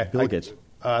much about Bill Gates.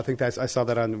 I think I saw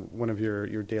that on one of your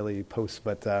daily posts.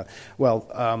 But,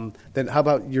 then how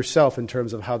about yourself in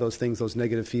terms of how those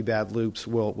negative feedback loops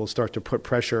will start to put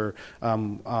pressure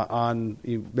on,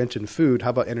 you mentioned food,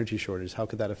 how about energy shortages? How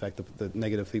could that affect the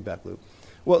negative feedback loop?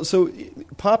 Well, so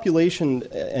population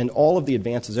and all of the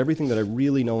advances, everything that I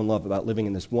really know and love about living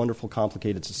in this wonderful,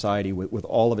 complicated society with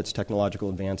all of its technological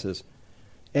advances,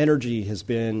 energy has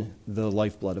been the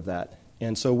lifeblood of that.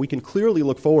 And so we can clearly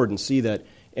look forward and see that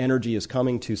energy is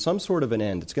coming to some sort of an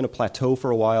end. It's going to plateau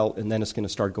for a while, and then it's going to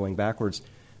start going backwards.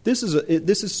 This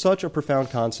is such a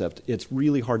profound concept. It's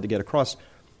really hard to get across.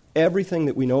 Everything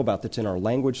that we know about that's in our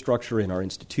language structure, in our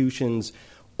institutions,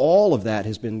 all of that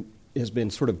has been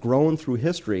sort of grown through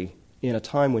history in a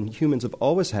time when humans have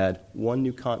always had one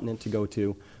new continent to go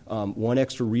to, one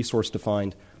extra resource to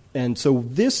find. And so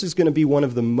this is going to be one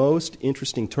of the most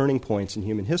interesting turning points in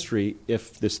human history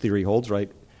if this theory holds right.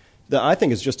 That I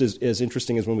think is just as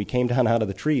interesting as when we came down out of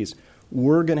the trees.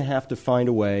 We're going to have to find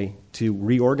a way to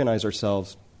reorganize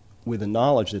ourselves with the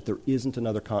knowledge that there isn't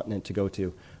another continent to go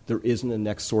to. There isn't a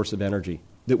next source of energy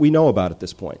that we know about at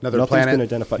this point. Nothing's been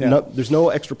identified. Yeah. There's no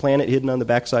extra planet hidden on the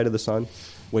backside of the sun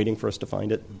waiting for us to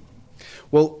find it.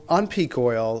 Well, on peak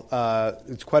oil,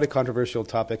 it's quite a controversial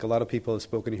topic. A lot of people have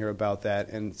spoken here about that,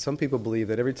 and some people believe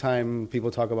that every time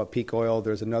people talk about peak oil,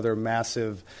 there's another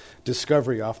massive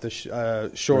discovery off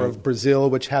the shore of Brazil,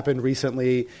 which happened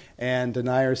recently, and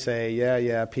deniers say,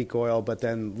 yeah, peak oil, but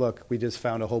then, look, we just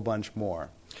found a whole bunch more.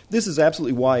 This is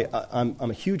absolutely why I'm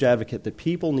a huge advocate that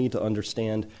people need to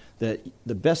understand that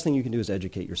the best thing you can do is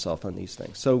educate yourself on these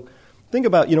things. So think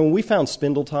about, when we found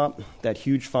Spindletop, that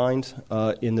huge find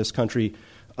in this country,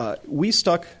 we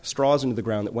stuck straws into the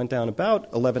ground that went down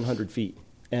about 1,100 feet,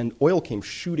 and oil came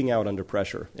shooting out under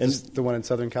pressure. And is this the one in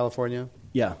Southern California?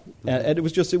 Yeah, and it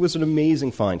was an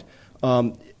amazing find.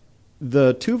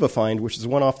 The Tuva find, which is the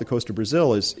one off the coast of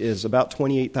Brazil, is about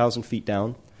 28,000 feet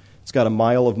down. It's got a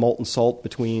mile of molten salt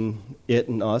between it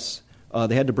and us.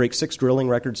 They had to break 6 drilling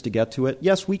records to get to it.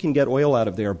 Yes, we can get oil out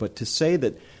of there, but to say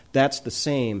that that's the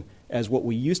same as what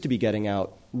we used to be getting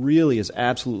out really is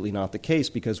absolutely not the case,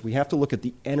 because we have to look at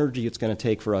the energy it's going to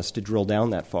take for us to drill down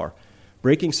that far.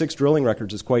 Breaking 6 drilling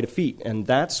records is quite a feat, and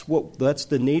that's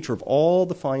the nature of all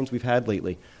the finds we've had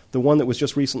lately. The one that was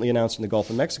just recently announced in the Gulf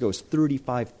of Mexico is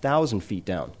 35,000 feet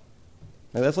down.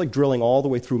 Now, that's like drilling all the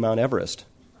way through Mount Everest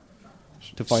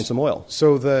to find some oil.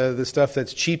 So the stuff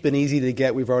that's cheap and easy to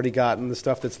get, we've already gotten. The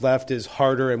stuff that's left is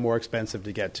harder and more expensive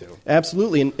to get to.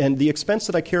 Absolutely. And the expense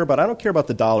that I care about, I don't care about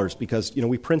the dollars because,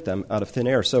 we print them out of thin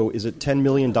air. So is it $10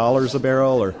 million a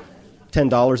barrel or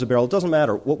 $10 a barrel? It doesn't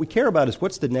matter. What we care about is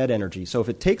what's the net energy. So if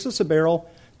it takes us a barrel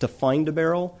to find a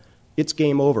barrel, it's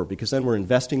game over because then we're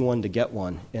investing one to get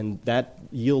one, and that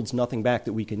yields nothing back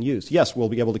that we can use. Yes, we'll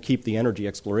be able to keep the energy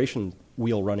exploration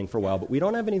wheel running for a while, but we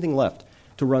don't have anything left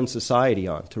to run society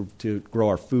on, to grow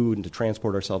our food and to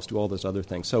transport ourselves, do all those other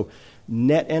things. So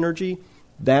net energy,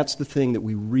 that's the thing that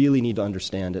we really need to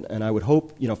understand. And I would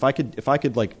hope, if I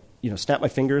could snap my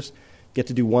fingers, get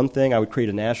to do one thing, I would create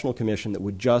a national commission that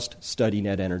would just study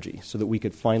net energy so that we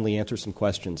could finally answer some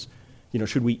questions.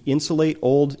 Should we insulate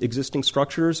old existing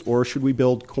structures or should we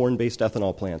build corn-based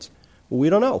ethanol plants? Well, we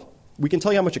don't know. We can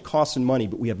tell you how much it costs in money,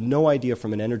 but we have no idea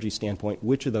from an energy standpoint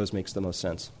which of those makes the most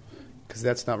sense. Because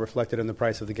that's not reflected in the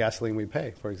price of the gasoline we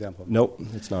pay, for example. Nope,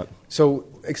 it's not. So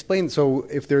explain, so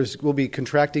if will be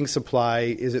contracting supply,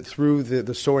 is it through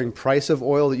the soaring price of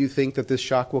oil that you think that this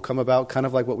shock will come about, kind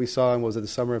of like what we saw in, the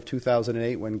summer of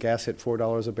 2008 when gas hit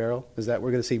 $4 a barrel? Is that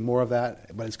we're going to see more of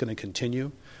that, but it's going to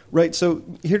continue? Right, so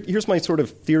here's my sort of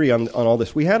theory on all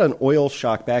this. We had an oil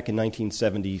shock back in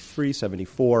 1973,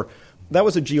 74. That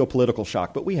was a geopolitical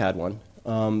shock, but we had one.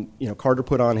 Carter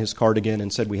put on his cardigan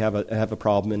and said we have a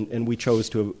problem, and we chose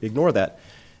to ignore that.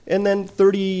 And then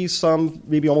 30-some,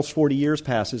 maybe almost 40 years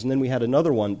passes, and then we had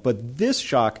another one. But this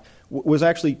shock was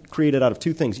actually created out of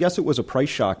two things. Yes, it was a price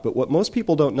shock, but what most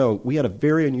people don't know, we had a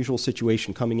very unusual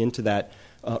situation coming into that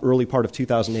early part of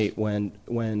 2008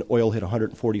 when oil hit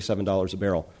 $147 a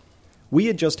barrel. We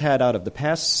had just had, out of the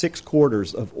past 6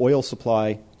 quarters of oil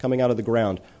supply coming out of the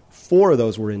ground, 4 of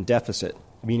those were in deficit,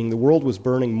 meaning the world was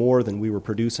burning more than we were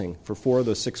producing for 4 of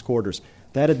those 6 quarters.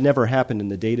 That had never happened in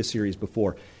the data series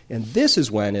before. And this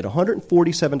is when, at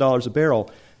 $147 a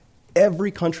barrel,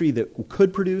 every country that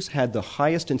could produce had the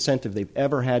highest incentive they've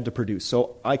ever had to produce.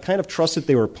 So I kind of trusted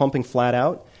they were pumping flat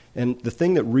out. And the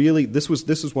thing that really, this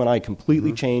was when I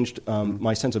completely changed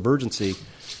my sense of urgency,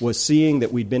 was seeing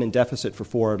that we'd been in deficit for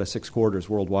 4 out of 6 quarters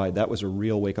worldwide. That was a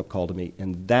real wake-up call to me.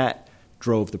 And that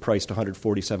drove the price to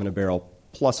 $147 a barrel,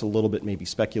 plus a little bit maybe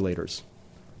speculators.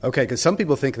 Okay, because some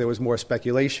people think there was more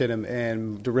speculation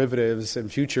and derivatives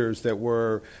and futures that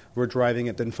were driving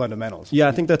it than fundamentals. Yeah,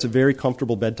 I think that's a very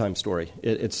comfortable bedtime story.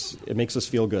 It makes us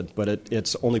feel good, but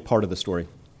it's only part of the story.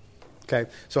 Okay,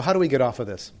 so how do we get off of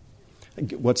this?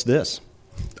 What's this?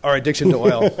 Our addiction to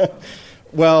oil.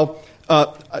 Well,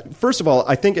 first of all,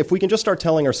 I think if we can just start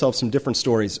telling ourselves some different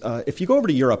stories. If you go over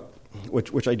to Europe,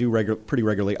 which I do pretty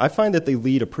regularly, I find that they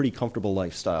lead a pretty comfortable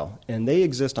lifestyle, and they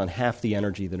exist on half the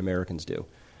energy that Americans do.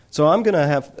 So I'm going to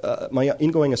have my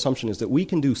ingoing assumption is that we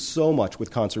can do so much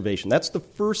with conservation. That's the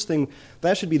first thing.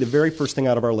 That should be the very first thing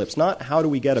out of our lips. Not how do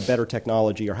we get a better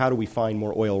technology or how do we find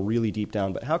more oil really deep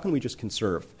down, but how can we just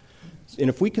conserve? And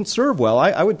if we conserve well,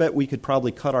 I would bet we could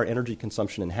probably cut our energy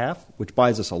consumption in half, which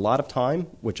buys us a lot of time,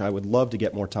 which I would love to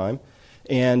get more time.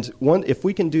 And if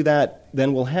we can do that,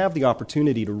 then we'll have the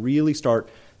opportunity to really start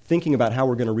thinking about how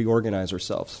we're going to reorganize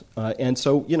ourselves. And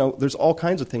so, there's all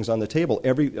kinds of things on the table.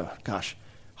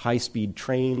 High-speed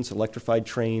trains, electrified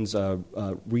trains,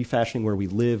 refashioning where we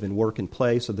live and work and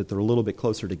play so that they're a little bit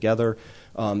closer together,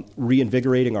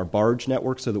 reinvigorating our barge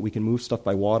network so that we can move stuff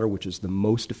by water, which is the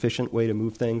most efficient way to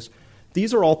move things.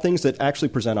 These are all things that actually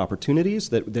present opportunities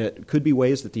that could be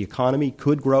ways that the economy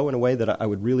could grow in a way that I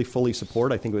would really fully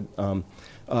support. I think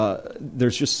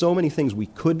there's just so many things we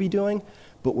could be doing,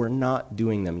 but we're not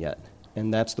doing them yet.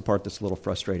 And that's the part that's a little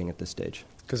frustrating at this stage.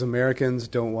 Because Americans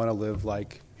don't want to live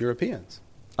like Europeans.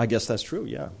 I guess that's true,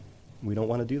 yeah. We don't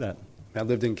want to do that. I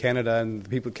lived in Canada,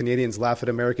 and Canadians laugh at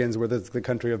Americans. We're the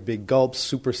country of big gulps,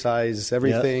 supersize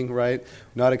everything, yep. Right?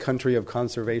 Not a country of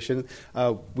conservation.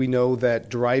 We know that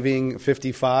driving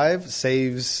 55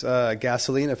 saves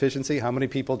gasoline efficiency. How many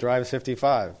people drive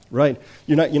 55? Right.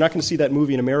 You're not going to see that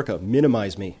movie in America,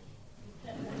 Minimize Me.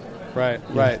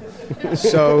 Right.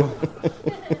 So,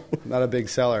 not a big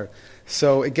seller.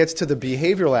 So it gets to the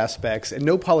behavioral aspects, and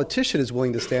no politician is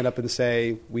willing to stand up and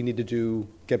say, we need to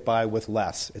get by with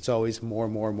less. It's always more,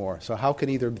 more, more. So how can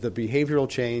either the behavior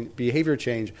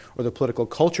change or the political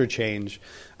culture change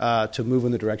to move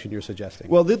in the direction you're suggesting?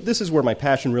 Well, this is where my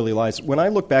passion really lies. When I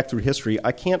look back through history,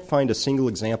 I can't find a single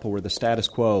example where the status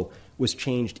quo was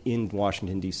changed in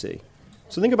Washington, D.C.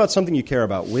 So think about something you care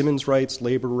about, women's rights,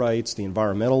 labor rights, the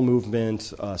environmental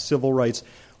movement, civil rights.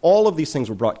 All of these things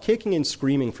were brought kicking and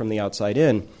screaming from the outside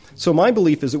in. So my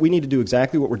belief is that we need to do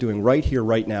exactly what we're doing right here,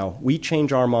 right now. We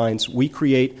change our minds. We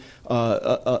create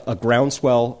a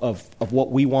groundswell of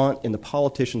what we want, and the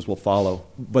politicians will follow.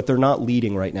 But they're not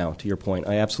leading right now, to your point.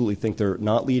 I absolutely think they're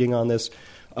not leading on this.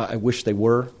 I wish they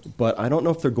were, but I don't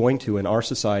know if they're going to in our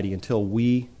society until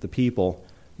we, the people,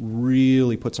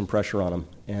 really put some pressure on them.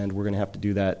 And we're going to have to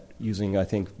do that using, I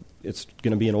think, it's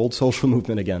going to be an old social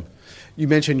movement again. You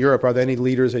mentioned Europe. Are there any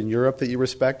leaders in Europe that you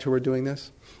respect who are doing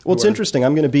this? Well, it's interesting.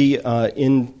 I'm going to be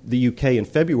in the UK in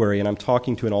February, and I'm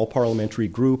talking to an all-parliamentary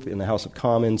group in the House of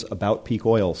Commons about peak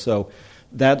oil. So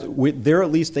there,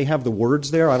 at least, they have the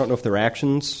words there. I don't know if their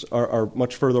actions are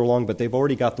much further along, but they've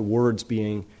already got the words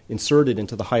being inserted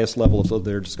into the highest levels of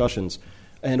their discussions.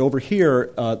 And over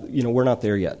here, we're not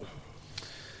there yet.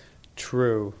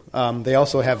 True. They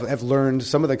also have learned,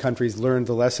 some of the countries learned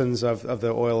the lessons of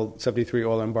the 73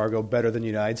 oil embargo better than the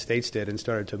United States did and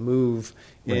started to move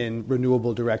in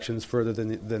renewable directions further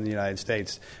than the United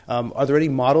States. Are there any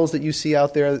models that you see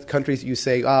out there, countries that you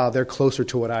say, they're closer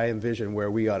to what I envision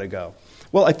where we ought to go?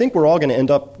 Well, I think we're all going to end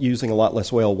up using a lot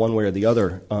less oil one way or the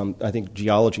other. I think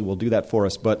geology will do that for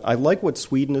us. But I like what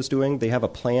Sweden is doing. They have a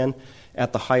plan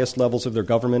at the highest levels of their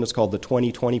government. It's called the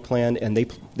 2020 plan, and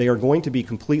they are going to be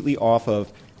completely off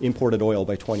of imported oil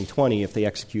by 2020 if they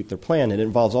execute their plan. And it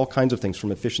involves all kinds of things,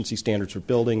 from efficiency standards for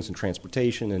buildings and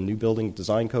transportation and new building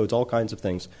design codes, all kinds of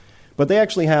things. But they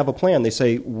actually have a plan. They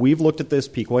say, we've looked at this,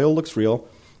 peak oil looks real,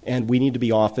 and we need to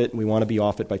be off it, and we want to be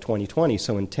off it by 2020.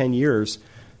 So in 10 years,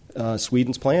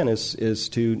 Sweden's plan is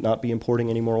to not be importing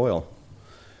any more oil.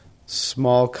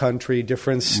 Small country,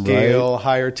 different scale, right.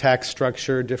 Higher tax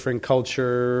structure, different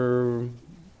culture.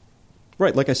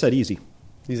 Right, like I said, easy.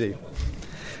 Easy.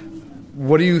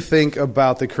 What do you think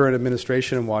about the current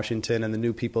administration in Washington and the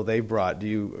new people they brought? Are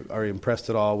you impressed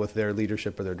at all with their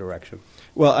leadership or their direction?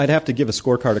 Well, I'd have to give a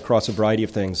scorecard across a variety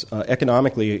of things.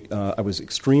 Economically, I was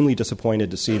extremely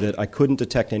disappointed to see that I couldn't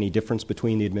detect any difference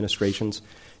between the administrations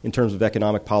in terms of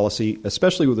economic policy,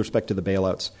 especially with respect to the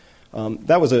bailouts.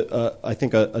 That was, I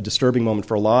think, a disturbing moment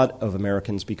for a lot of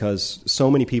Americans because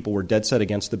so many people were dead set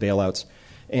against the bailouts.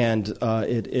 And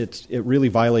it really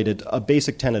violated a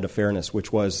basic tenet of fairness,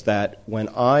 which was that when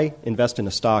I invest in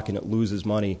a stock and it loses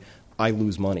money, I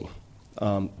lose money.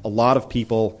 A lot of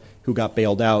people who got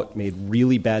bailed out made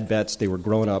really bad bets. They were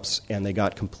grown-ups, and they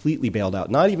got completely bailed out.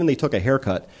 Not even they took a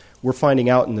haircut. We're finding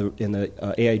out in the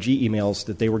AIG emails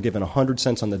that they were given 100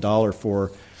 cents on the dollar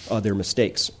for their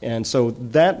mistakes. And so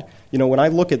that, when I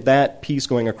look at that piece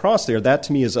going across there, that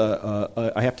to me is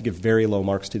I have to give very low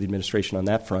marks to the administration on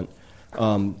that front.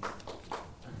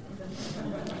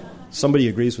 Somebody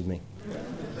agrees with me.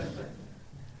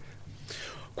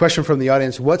 Question from the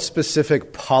audience: what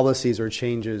specific policies or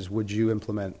changes would you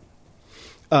implement?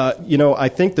 I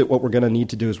think that what we're going to need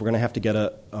to do is we're going to have to get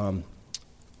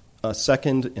a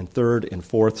second and third and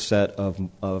fourth set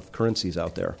of currencies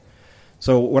out there.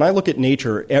 So when I look at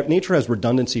nature has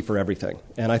redundancy for everything,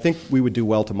 and I think we would do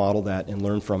well to model that and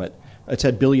learn from it. It's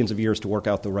had billions of years to work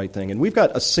out the right thing. And we've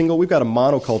got a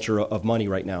monoculture of money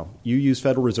right now. You use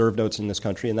Federal Reserve notes in this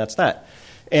country, and that's that.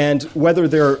 And whether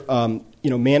they're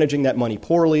managing that money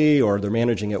poorly or they're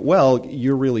managing it well,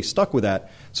 you're really stuck with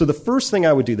that. So the first thing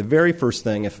I would do, the very first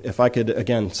thing, if I could,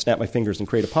 again, snap my fingers and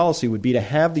create a policy, would be to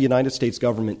have the United States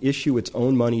government issue its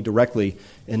own money directly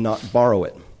and not borrow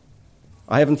it.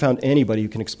 I haven't found anybody who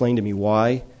can explain to me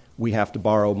why we have to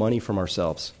borrow money from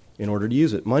ourselves in order to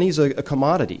use it. Money's a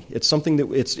commodity. It's something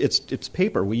that it's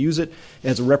paper. We use it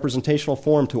as a representational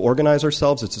form to organize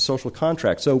ourselves. It's a social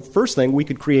contract. So first thing, we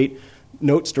could create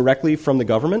notes directly from the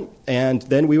government, and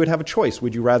then we would have a choice.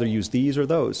 Would you rather use these or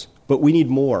those? But we need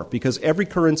more because every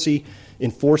currency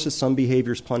enforces some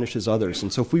behaviors, punishes others.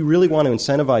 And so if we really want to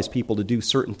incentivize people to do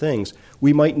certain things,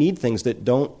 we might need things that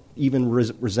don't even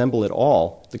resemble at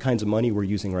all the kinds of money we're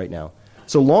using right now.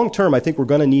 So long term, I think we're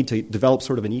going to need to develop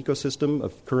sort of an ecosystem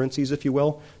of currencies, if you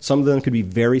will. Some of them could be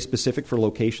very specific for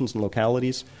locations and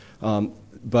localities,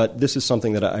 but this is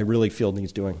something that I really feel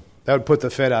needs doing. That would put the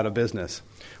Fed out of business.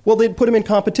 Well, they'd put them in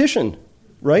competition,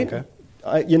 right? Okay.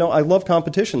 I love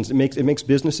competitions. It makes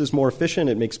businesses more efficient.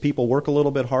 It makes people work a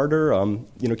little bit harder. Can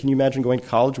you imagine going to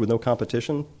college with no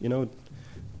competition?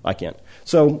 I can't.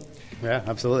 So. Yeah,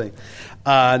 absolutely.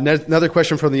 Another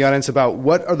question from the audience about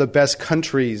what are the best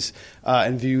countries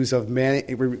and views of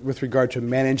with regard to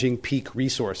managing peak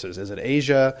resources? Is it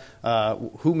Asia?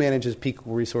 Who manages peak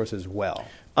resources well?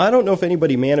 I don't know if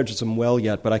anybody manages them well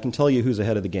yet, but I can tell you who's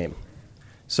ahead of the game.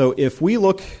 So if we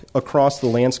look across the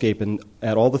landscape and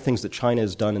at all the things that China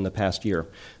has done in the past year,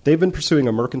 they've been pursuing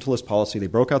a mercantilist policy. They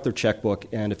broke out their checkbook,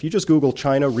 and if you just Google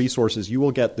China resources, you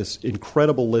will get this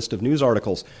incredible list of news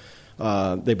articles.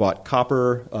 They bought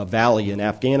Copper Valley in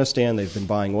Afghanistan. They've been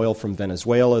buying oil from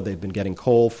Venezuela. They've been getting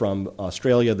coal from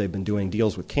Australia. They've been doing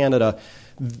deals with Canada.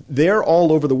 They're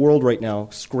all over the world right now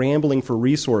scrambling for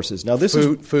resources. Now, this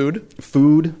is food,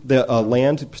 the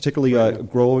land, particularly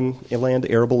growing land,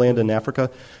 arable land in Africa.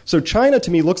 So China,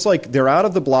 to me, looks like they're out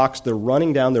of the blocks. They're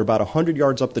running down. They're about 100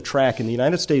 yards up the track, and the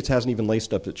United States hasn't even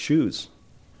laced up its shoes,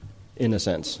 in a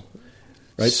sense.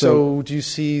 Right? So do you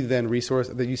see then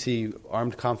that you see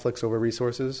armed conflicts over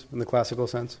resources in the classical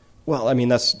sense? Well, I mean,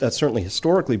 that's certainly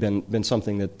historically been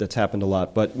something that's happened a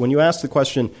lot. But when you ask the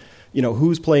question,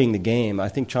 who's playing the game, I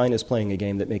think China is playing a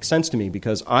game that makes sense to me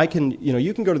because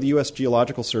you can go to the U.S.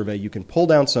 Geological Survey, you can pull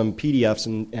down some PDFs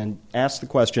and ask the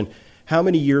question, how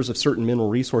many years of certain mineral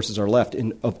resources are left?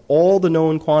 And of all the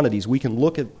known quantities, we can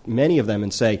look at many of them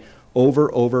and say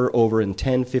over in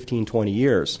 10, 15, 20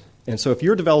 years. And so if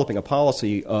you're developing a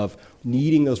policy of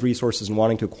needing those resources and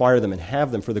wanting to acquire them and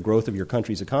have them for the growth of your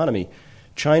country's economy,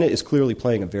 China is clearly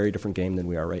playing a very different game than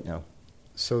we are right now.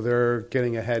 So they're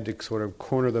getting ahead to sort of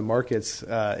corner the markets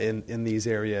in these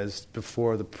areas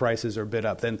before the prices are bid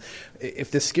up. Then if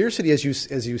the scarcity, as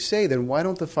you say, then why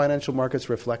don't the financial markets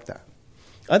reflect that?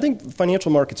 I think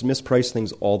financial markets misprice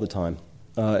things all the time.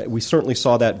 We certainly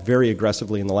saw that very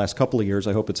aggressively in the last couple of years.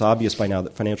 I hope it's obvious by now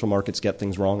that financial markets get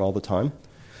things wrong all the time.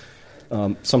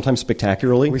 Sometimes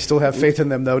spectacularly. We still have faith in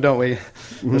them, though, don't we?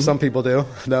 Mm-hmm. Some people do.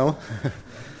 No?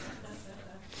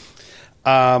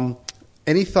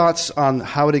 Any thoughts on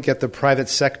how to get the private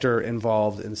sector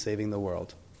involved in saving the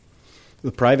world?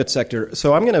 The private sector.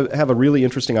 So I'm going to have a really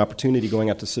interesting opportunity going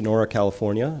out to Sonora,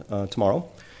 California tomorrow.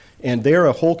 And there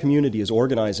a whole community is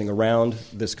organizing around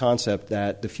this concept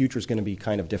that the future is going to be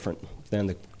kind of different than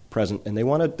the present, and they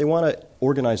want to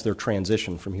organize their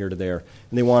transition from here to there,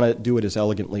 and they want to do it as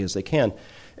elegantly as they can.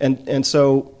 And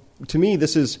so, to me,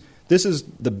 this is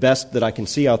the best that I can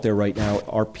see out there right now.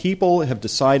 Our people have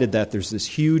decided that there's this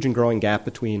huge and growing gap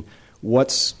between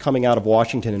what's coming out of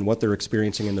Washington and what they're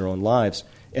experiencing in their own lives.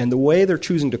 And the way they're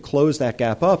choosing to close that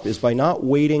gap up is by not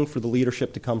waiting for the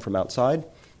leadership to come from outside,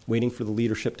 waiting for the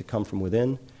leadership to come from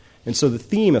within. And so the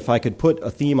theme, if I could put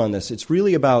a theme on this, it's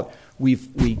really about we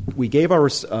gave our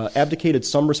abdicated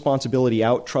some responsibility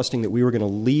out, trusting that we were going to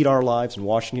lead our lives and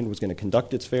Washington was going to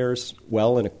conduct its affairs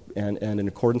well and in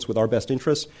accordance with our best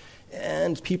interests.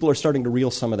 And people are starting to reel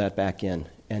some of that back in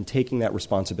and taking that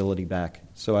responsibility back.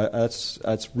 So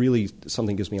that's really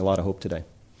something that gives me a lot of hope today.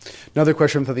 Another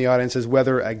question from the audience is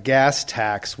whether a gas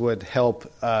tax would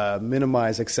help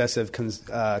minimize excessive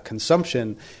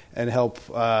consumption and help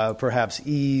perhaps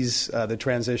ease the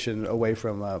transition away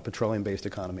from a petroleum-based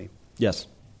economy. Yes.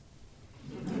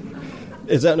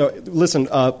 Listen,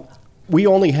 we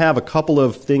only have a couple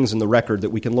of things in the record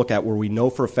that we can look at where we know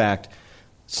for a fact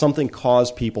something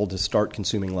caused people to start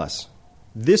consuming less.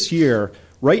 This year,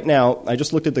 right now, I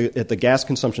just looked at the gas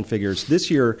consumption figures. This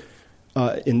year,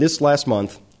 in this last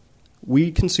month,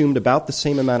 we consumed about the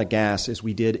same amount of gas as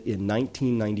we did in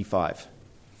 1995,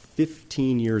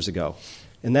 15 years ago.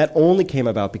 And that only came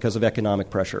about because of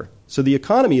economic pressure. So the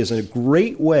economy is a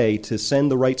great way to send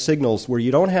the right signals where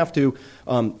you don't have to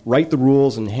write the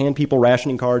rules and hand people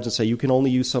rationing cards and say you can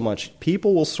only use so much.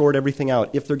 People will sort everything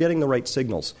out if they're getting the right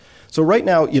signals. So right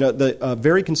now, the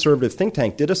very conservative think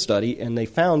tank did a study, and they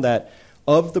found that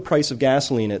of the price of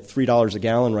gasoline at $3 a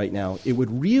gallon right now, it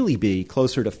would really be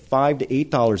closer to $5 to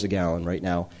 $8 a gallon right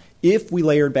now if we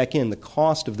layered back in the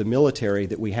cost of the military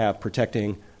that we have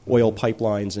protecting oil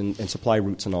pipelines and supply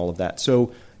routes and all of that.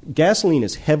 So gasoline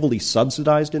is heavily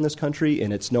subsidized in this country,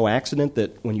 and it's no accident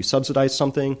that when you subsidize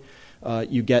something,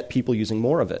 you get people using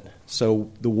more of it.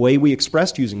 So the way we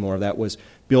expressed using more of that was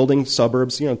building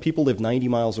suburbs. People live 90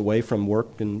 miles away from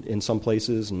work in some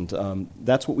places, and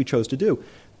that's what we chose to do.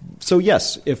 So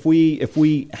yes, if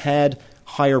we had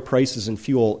higher prices in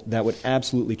fuel, that would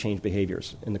absolutely change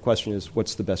behaviors. And the question is,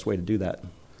 what's the best way to do that?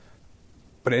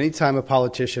 But any time a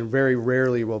politician, very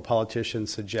rarely will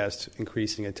politicians suggest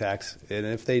increasing a tax. And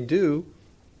if they do,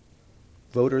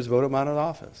 voters vote them out of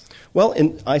office. Well,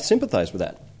 and I sympathize with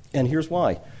that. And here's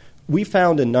why. We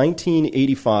found in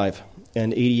 1985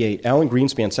 and 88, Alan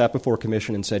Greenspan sat before a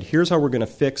commission and said, here's how we're going to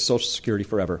fix Social Security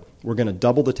forever. We're going to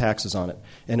double the taxes on it,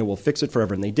 and it will fix it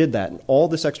forever. And they did that. And all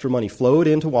this extra money flowed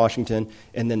into Washington,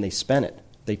 and then they spent it.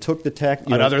 They took the tax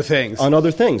on other things. On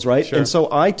other things, right? Sure. And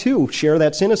so I, too, share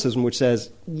that cynicism, which says,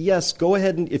 yes, go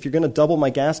ahead, and if you're going to double my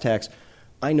gas tax,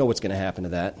 I know what's going to happen to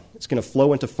that. It's going to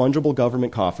flow into fungible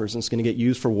government coffers, and it's going to get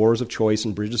used for wars of choice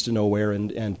and bridges to nowhere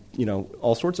and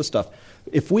all sorts of stuff.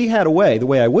 If we had a way, the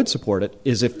way I would support it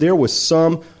is if there was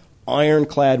some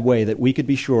ironclad way that we could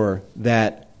be sure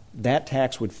that that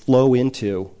tax would flow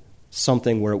into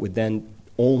something where it would then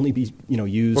only be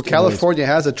used. Well, California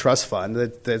has a trust fund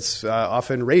that's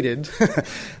often rated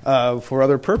for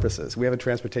other purposes. We have a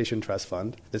transportation trust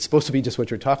fund that's supposed to be just what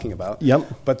you're talking about.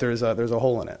 Yep. But there's a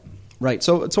hole in it. Right.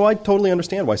 So I totally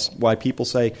understand why people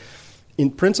say, in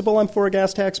principle, I'm for a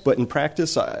gas tax, but in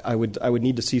practice, I would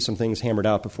need to see some things hammered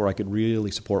out before I could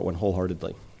really support one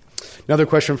wholeheartedly. Another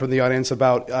question from the audience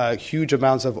about huge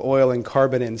amounts of oil and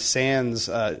carbon in sands,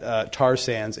 tar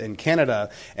sands in Canada,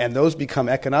 and those become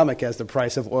economic as the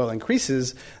price of oil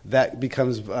increases. That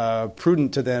becomes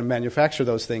prudent to then manufacture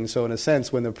those things. So in a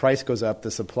sense, when the price goes up,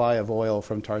 the supply of oil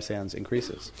from tar sands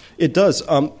increases. It does.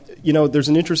 There's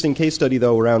an interesting case study,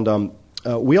 though, around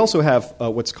we also have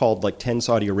what's called like 10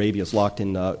 Saudi Arabias locked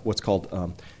in what's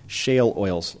called shale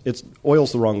oils.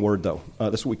 Oil's the wrong word, though.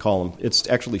 That's what we call them. It's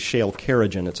actually shale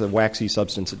kerogen. It's a waxy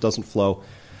substance. It doesn't flow.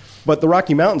 But the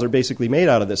Rocky Mountains are basically made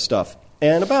out of this stuff.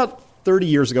 And about 30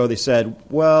 years ago, they said,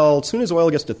 well, as soon as oil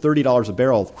gets to $30 a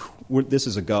barrel, this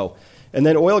is a go. And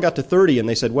then oil got to 30, and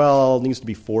they said, well, it needs to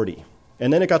be 40.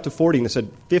 And then it got to 40, and they said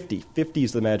 50. 50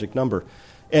 is the magic number.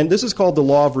 And this is called the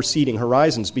law of receding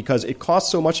horizons because it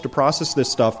costs so much to process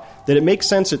this stuff that it makes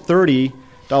sense at $30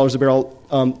 a barrel.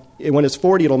 When it's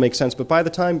 40, it'll make sense. But by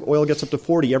the time oil gets up to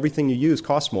 40, everything you use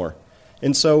costs more.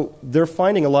 And so they're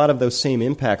finding a lot of those same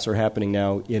impacts are happening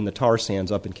now in the tar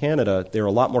sands up in Canada. They're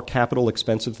a lot more capital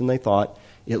expensive than they thought.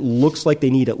 It looks like they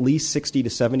need at least $60 to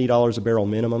 $70 a barrel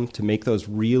minimum to make those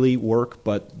really work,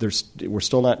 but we're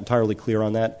still not entirely clear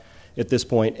on that at this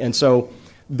point. And so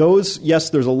those,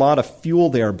 yes, there's a lot of fuel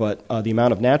there, but the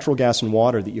amount of natural gas and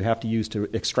water that you have to use to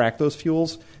extract those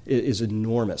fuels is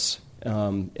enormous.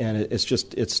 And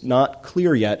it's not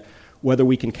clear yet whether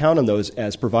we can count on those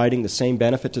as providing the same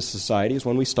benefit to society as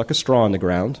when we stuck a straw in the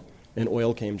ground and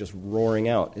oil came just roaring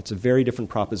out. It's a very different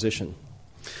proposition.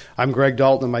 I'm Greg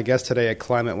Dalton, and my guest today at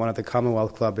Climate One at the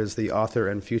Commonwealth Club is the author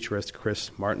and futurist Chris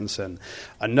Martenson.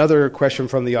 Another question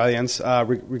from the audience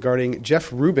regarding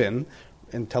Jeff Rubin,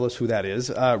 and tell us who that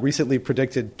is, recently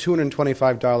predicted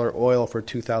 $225 oil for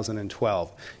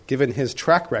 2012. Given his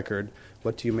track record,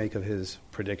 what do you make of his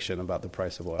prediction about the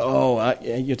price of oil?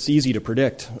 It's easy to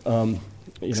predict.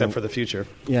 Except for the future.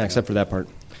 Yeah, except for that part.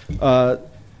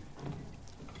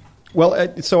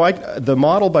 The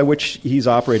model by which he's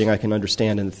operating I can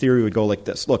understand, and the theory would go like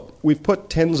this. Look, we've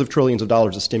put tens of trillions of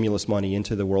dollars of stimulus money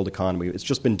into the world economy. It's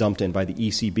just been dumped in by the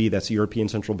ECB, that's the European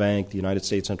Central Bank, the United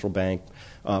States Central Bank,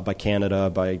 by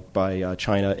Canada, by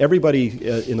China. Everybody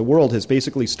in the world has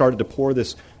basically started to pour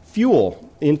this fuel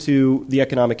into the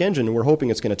economic engine, and we're hoping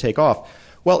it's going to take off.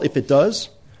 Well, if it does,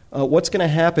 what's going to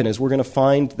happen is we're going to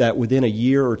find that within a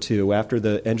year or two after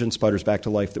the engine sputters back to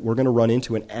life that we're going to run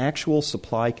into an actual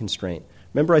supply constraint.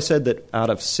 Remember I said that out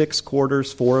of 6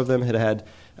 quarters, 4 of them had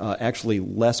actually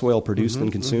less oil produced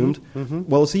than consumed?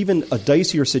 Well, it's even a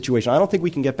dicier situation. I don't think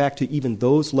we can get back to even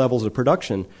those levels of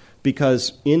production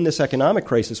because in this economic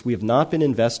crisis, we have not been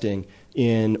investing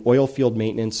in oil field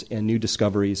maintenance and new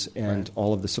discoveries and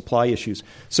all of the supply issues.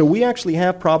 So we actually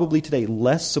have probably today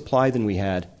less supply than we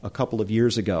had a couple of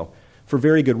years ago for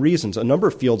very good reasons. A number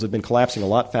of fields have been collapsing a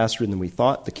lot faster than we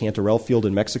thought. The Cantarell field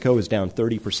in Mexico is down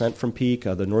 30% from peak.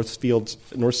 The North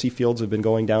Sea fields have been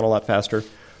going down a lot faster.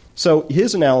 So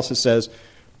his analysis says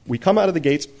we come out of the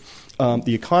gates,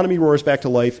 the economy roars back to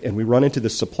life, and we run into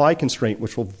this supply constraint,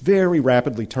 which will very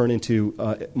rapidly turn into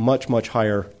much, much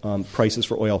higher prices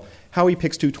for oil. How he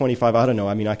picks 225, I don't know.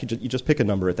 I mean, you just pick a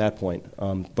number at that point.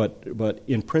 But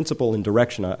in principle, in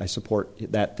direction, I support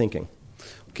that thinking.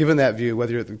 Given that view,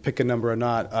 whether you pick a number or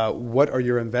not, what are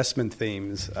your investment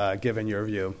themes, given your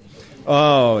view?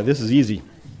 Oh, this is easy.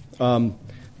 You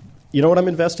know what I'm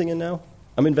investing in now?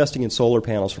 I'm investing in solar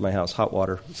panels for my house, hot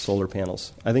water solar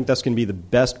panels. I think that's going to be the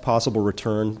best possible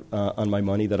return on my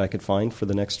money that I could find for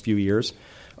the next few years.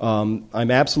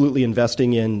 I'm absolutely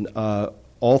investing in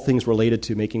all things related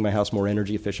to making my house more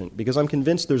energy efficient because I'm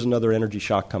convinced there's another energy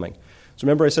shock coming. So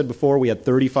remember I said before we had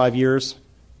 35 years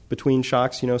between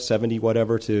shocks, 70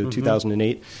 whatever to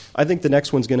 2008. I think the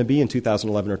next one's going to be in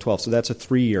 2011 or 12. So that's a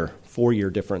 3-year, 4-year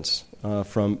difference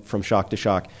from shock to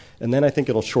shock. And then I think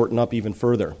it'll shorten up even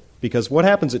further. Because what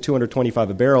happens at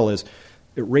 $225 a barrel is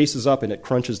it races up and it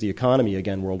crunches the economy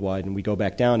again worldwide, and we go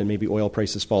back down and maybe oil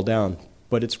prices fall down.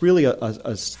 But it's really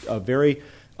a very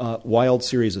wild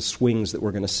series of swings that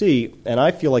we're going to see. And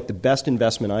I feel like the best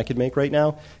investment I could make right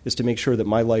now is to make sure that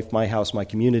my life, my house, my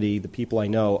community, the people I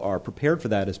know are prepared for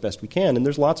that as best we can. And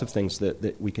there's lots of things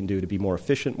that we can do to be more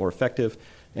efficient, more effective,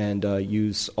 and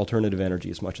use alternative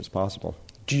energy as much as possible.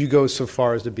 Do you go so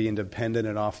far as to be independent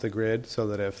and off the grid so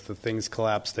that if the things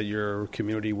collapse that your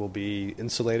community will be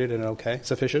insulated and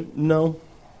sufficient? No,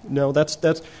 that's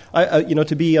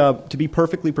to be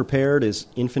perfectly prepared is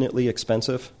infinitely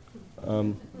expensive.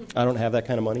 I don't have that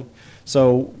kind of money.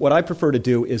 So what I prefer to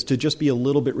do is to just be a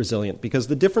little bit resilient, because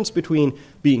the difference between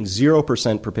being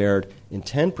 0% prepared and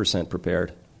 10%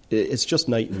 prepared, it's just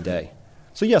night and day.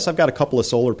 So yes, I've got a couple of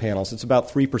solar panels. It's about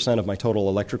 3% of my total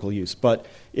electrical use. But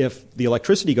if the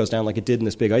electricity goes down like it did in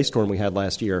this big ice storm we had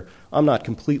last year, I'm not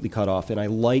completely cut off, and I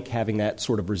like having that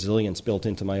sort of resilience built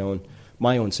into my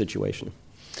own situation.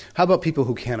 How about people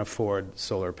who can't afford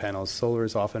solar panels? Solar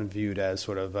is often viewed as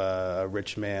sort of a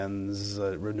rich man's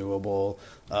renewable.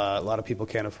 A lot of people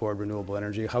can't afford renewable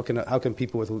energy. How can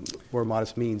people with more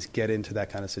modest means get into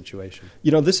that kind of situation?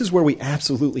 This is where we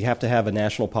absolutely have to have a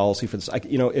national policy for this.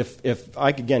 If I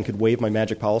again could wave my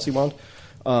magic policy wand,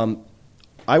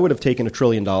 I would have taken $1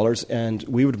 trillion, and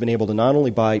we would have been able to not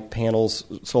only buy panels,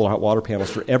 solar hot water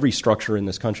panels for every structure in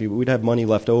this country, but we'd have money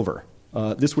left over.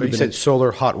 This would have been said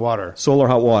solar hot water. Solar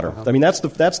hot water. Uh-huh. I mean, that's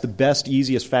the best,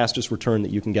 easiest, fastest return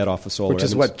that you can get off of solar. Which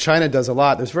is what China does a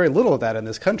lot. There's very little of that in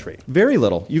this country. Very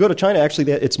little. You go to China, actually,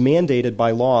 it's mandated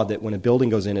by law that when a building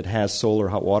goes in, it has solar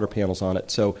hot water panels on it.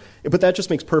 So, but that just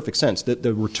makes perfect sense.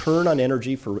 The return on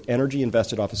energy for energy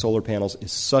invested off of solar panels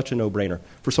is such a no-brainer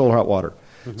for solar hot water.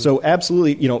 Mm-hmm. So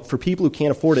absolutely, for people who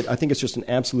can't afford it, I think it's just an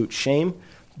absolute shame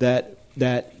that's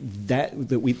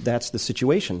the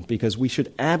situation, because we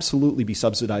should absolutely be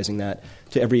subsidizing that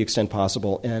to every extent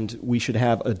possible, and we should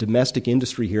have a domestic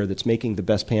industry here that's making the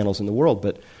best panels in the world,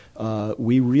 but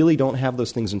we really don't have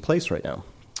those things in place right now.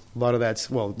 A lot of that's,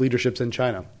 leadership's in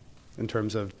China in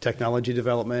terms of technology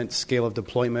development, scale of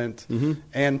deployment, mm-hmm.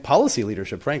 and policy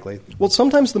leadership, frankly. Well,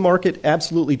 sometimes the market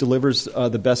absolutely delivers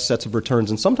the best sets of returns,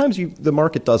 and sometimes the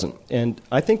market doesn't. And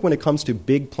I think when it comes to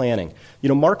big planning,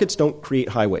 markets don't create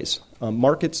highways.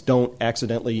 Markets don't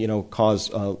accidentally,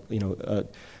 cause,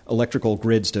 electrical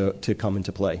grids to come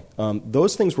into play.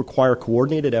 Those things require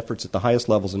coordinated efforts at the highest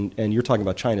levels, and you're talking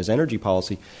about China's energy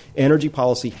policy. Energy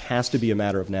policy has to be a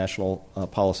matter of national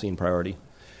policy and priority.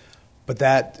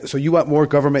 But so you want more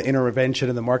government intervention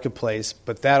in the marketplace,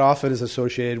 but that often is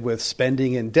associated with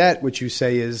spending and debt, which you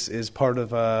say is part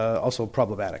of also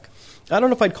problematic. I don't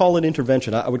know if I'd call it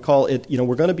intervention. I would call it,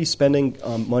 we're going to be spending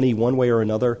money one way or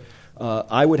another.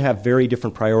 I would have very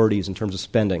different priorities in terms of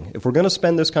spending. If we're going to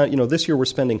spend this this year we're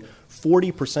spending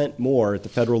 40% more at the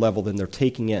federal level than they're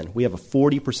taking in. We have a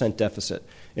 40% deficit.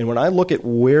 And when I look at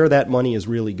where that money is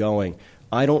really going,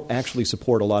 I don't actually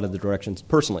support a lot of the directions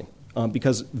personally.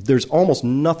 Because there's almost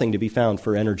nothing to be found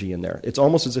for energy in there. It's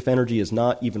almost as if energy is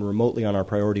not even remotely on our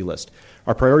priority list.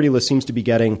 Our priority list seems to be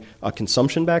getting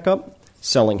consumption back up,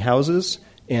 selling houses,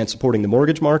 and supporting the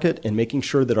mortgage market, and making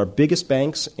sure that our biggest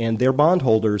banks and their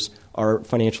bondholders are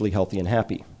financially healthy and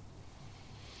happy.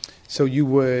 So you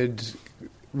would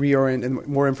reorient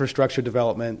more infrastructure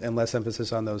development and less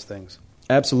emphasis on those things?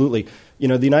 Absolutely.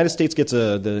 The United States gets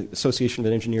the Association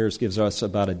of Engineers gives us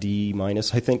about a D-, I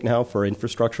think, now for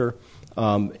infrastructure.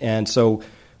 And so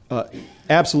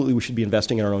absolutely we should be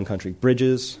investing in our own country.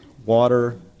 Bridges,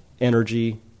 water,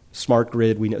 energy, smart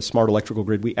grid, smart electrical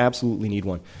grid. We absolutely need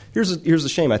one. Here's the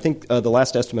shame. I think the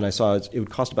last estimate I saw is it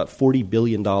would cost about $40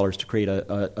 billion to create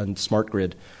a smart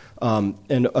grid.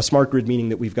 And a smart grid meaning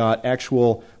that we've got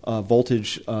actual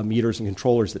voltage meters and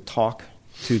controllers that talk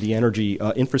to the energy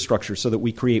infrastructure so that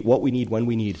we create what we need when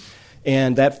we need.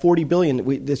 And that $40 billion,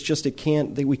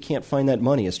 we can't find that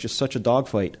money. It's just such a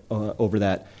dogfight over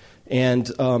that. And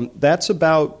that's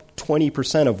about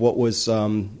 20% of what was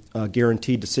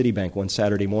guaranteed to Citibank one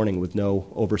Saturday morning with no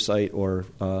oversight or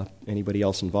anybody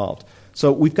else involved.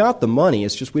 So we've got the money.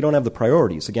 It's just we don't have the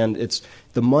priorities. Again,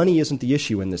 the money isn't the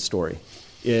issue in this story.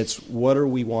 It's what do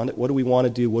we want to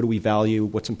do, what do we value,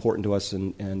 what's important to us,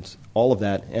 and all of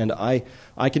that. And I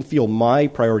can feel my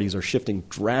priorities are shifting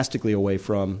drastically away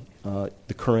from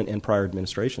the current and prior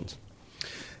administrations.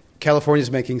 California is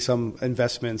making some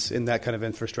investments in that kind of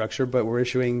infrastructure, but we're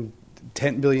issuing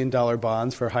 $10 billion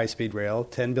bonds for high-speed rail,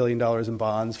 $10 billion in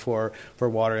bonds for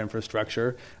water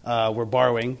infrastructure. We're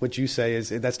borrowing, which you say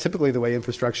that's typically the way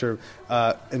infrastructure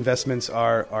investments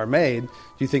are made. Do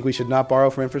you think we should not borrow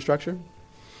for infrastructure?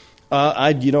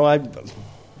 I don't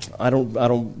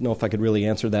know if I could really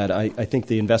answer that. I think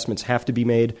the investments have to be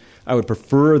made. I would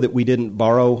prefer that we didn't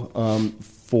borrow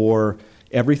for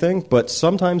everything, but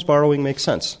sometimes borrowing makes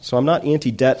sense. So I'm not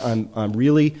anti-debt. I'm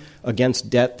really against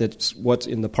debt that's what's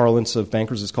in the parlance of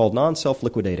bankers is called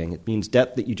non-self-liquidating. It means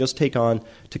debt that you just take on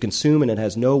to consume and it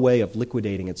has no way of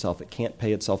liquidating itself. It can't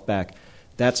pay itself back.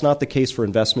 That's not the case for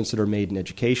investments that are made in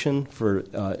education, for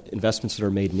investments that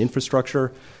are made in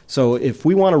infrastructure. So if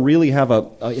we want to really have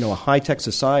a high-tech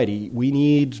society, we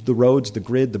need the roads, the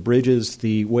grid, the bridges,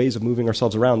 the ways of moving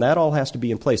ourselves around. That all has to be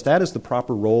in place. That is the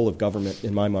proper role of government,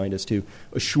 in my mind, is to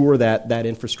assure that that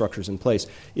infrastructure is in place.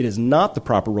 It is not the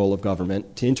proper role of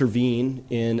government to intervene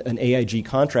in an AIG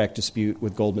contract dispute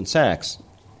with Goldman Sachs.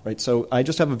 Right? So I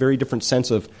just have a very different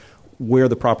sense of where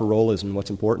the proper role is and what's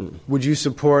important. Would you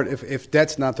support, if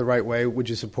that's not the right way, would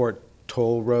you support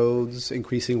toll roads,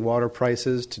 increasing water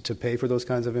prices to pay for those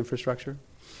kinds of infrastructure?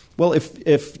 Well, if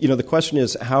the question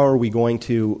is how are we going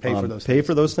to pay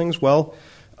for those things? Well,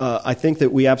 I think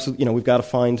that we absolutely we've got to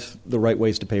find the right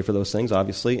ways to pay for those things,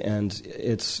 obviously, and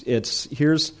here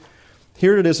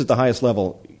it is at the highest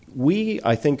level. We,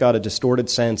 I think, got a distorted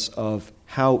sense of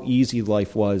how easy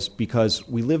life was because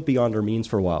we lived beyond our means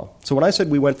for a while. So when I said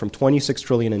we went from $26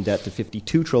 trillion in debt to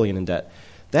 $52 trillion in debt,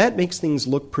 that makes things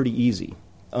look pretty easy.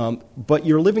 But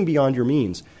you're living beyond your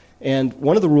means. And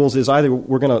one of the rules is either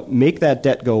we're going to make that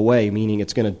debt go away, meaning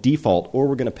it's going to default, or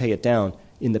we're going to pay it down.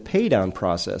 In the pay down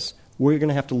process, we're going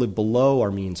to have to live below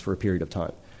our means for a period of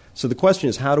time. So the question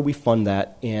is, how do we fund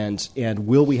that, and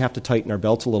will we have to tighten our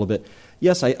belts a little bit?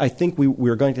 Yes, I think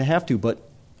we're going to have to, but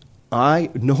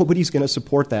nobody's going to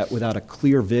support that without a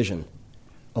clear vision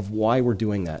of why we're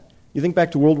doing that. You think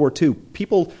back to World War II.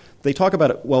 People, they talk about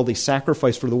it, well, they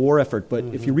sacrificed for the war effort, but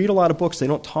if you read a lot of books, they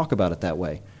don't talk about it that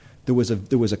way. There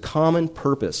was a common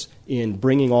purpose in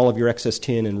bringing all of your excess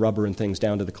tin and rubber and things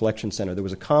down to the collection center. There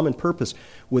was a common purpose.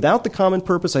 Without the common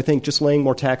purpose, I think just laying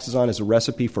more taxes on is a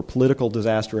recipe for political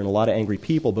disaster and a lot of angry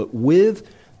people. But with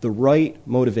the right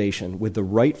motivation, with the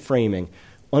right framing,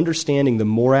 understanding the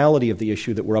morality of the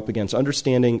issue that we're up against,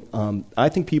 I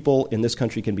think people in this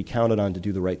country can be counted on to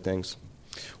do the right things.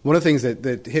 One of the things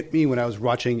that hit me when I was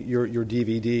watching your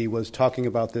DVD was talking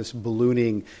about this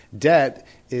ballooning debt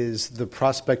is the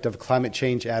prospect of climate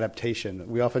change adaptation.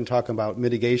 We often talk about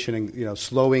mitigation and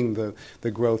slowing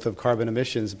the growth of carbon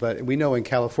emissions, but we know in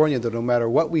California that no matter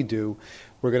what we do,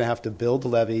 we're going to have to build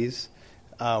levees,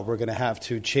 we're going to have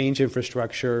to change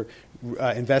infrastructure,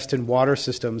 invest in water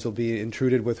systems will be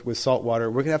intruded with salt water.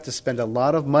 We're going to have to spend a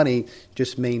lot of money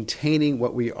just maintaining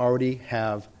what we already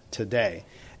have today.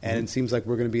 And it seems like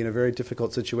we're going to be in a very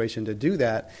difficult situation to do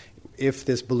that if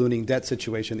this ballooning debt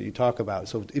situation that you talk about.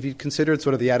 So if you consider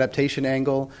sort of the adaptation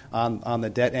angle on the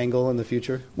debt angle in the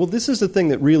future? Well, this is the thing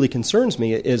that really concerns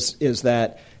me is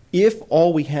that if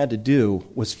all we had to do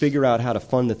was figure out how to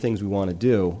fund the things we want to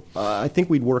do, I think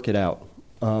we'd work it out.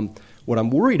 What I'm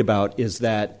worried about is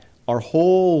that our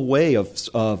whole way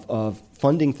of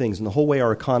funding things and the whole way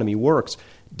our economy works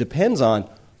depends on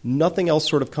nothing else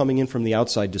sort of coming in from the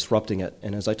outside disrupting it.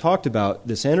 And as I talked about,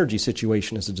 this energy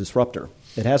situation is a disruptor.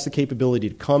 It has the capability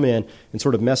to come in and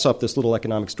sort of mess up this little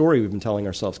economic story we've been telling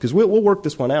ourselves, because we'll work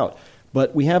this one out.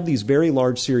 But we have these very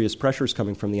large, serious pressures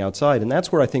coming from the outside, and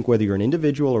that's where I think whether you're an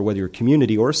individual or whether you're a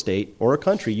community or a state or a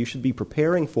country, you should be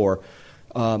preparing for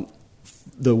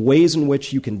the ways in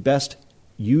which you can best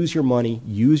use your money,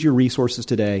 use your resources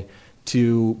today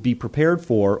to be prepared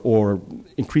for or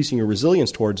increasing your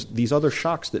resilience towards these other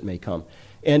shocks that may come.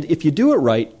 And if you do it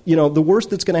right, the worst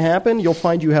that's going to happen, you'll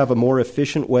find you have a more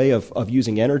efficient way of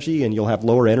using energy, and you'll have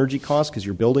lower energy costs because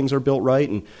your buildings are built right,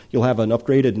 and you'll have an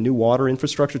upgraded new water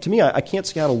infrastructure. To me, I can't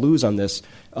see how to lose on this.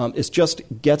 It just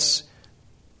gets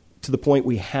to the point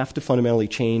we have to fundamentally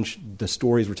change the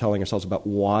stories we're telling ourselves about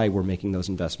why we're making those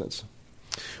investments.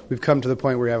 We've come to the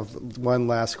point where we have one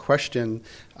last question.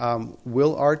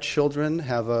 Will our children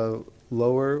have a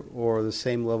lower or the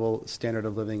same level standard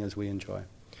of living as we enjoy?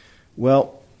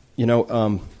 Well,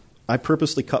 I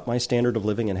purposely cut my standard of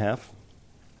living in half,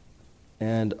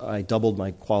 and I doubled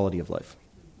my quality of life.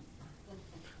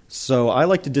 So I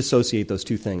like to dissociate those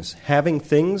two things. Having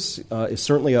things is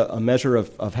certainly a measure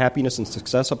of happiness and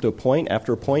success up to a point.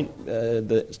 After a point,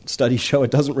 the studies show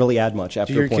it doesn't really add much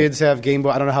after a point. Do your kids have Game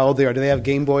Boy? I don't know how old they are. Do they have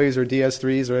Game Boys or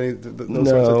DS3s or any those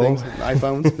sorts of things?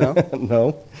 iPhones? No?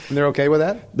 No. And they're okay with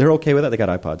that? They're okay with that. They got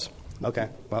iPods. Okay.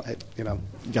 Well,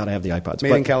 got to have the iPods.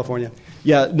 Made in California.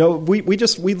 Yeah. No, we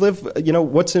live,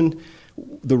 what's in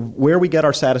where we get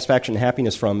our satisfaction and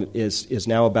happiness from is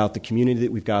now about the community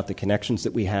that we've got, the connections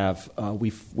that we have.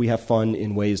 We have fun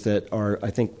in ways that are,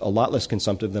 I think, a lot less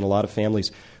consumptive than a lot of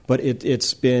families. But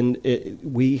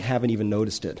we haven't even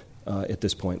noticed it at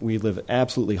this point. We live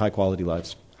absolutely high-quality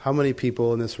lives. How many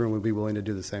people in this room would be willing to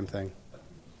do the same thing?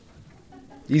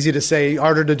 Easy to say,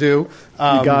 harder to do.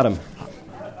 You got him.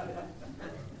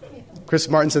 Chris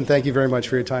Martenson, thank you very much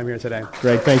for your time here today.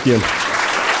 Greg, thank you.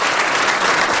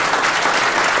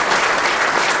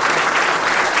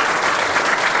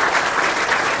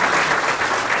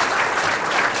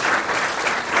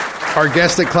 Our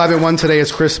guest at Climate One today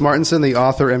is Chris Martenson, the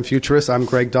author and futurist. I'm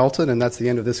Greg Dalton, and that's the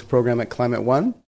end of this program at Climate One.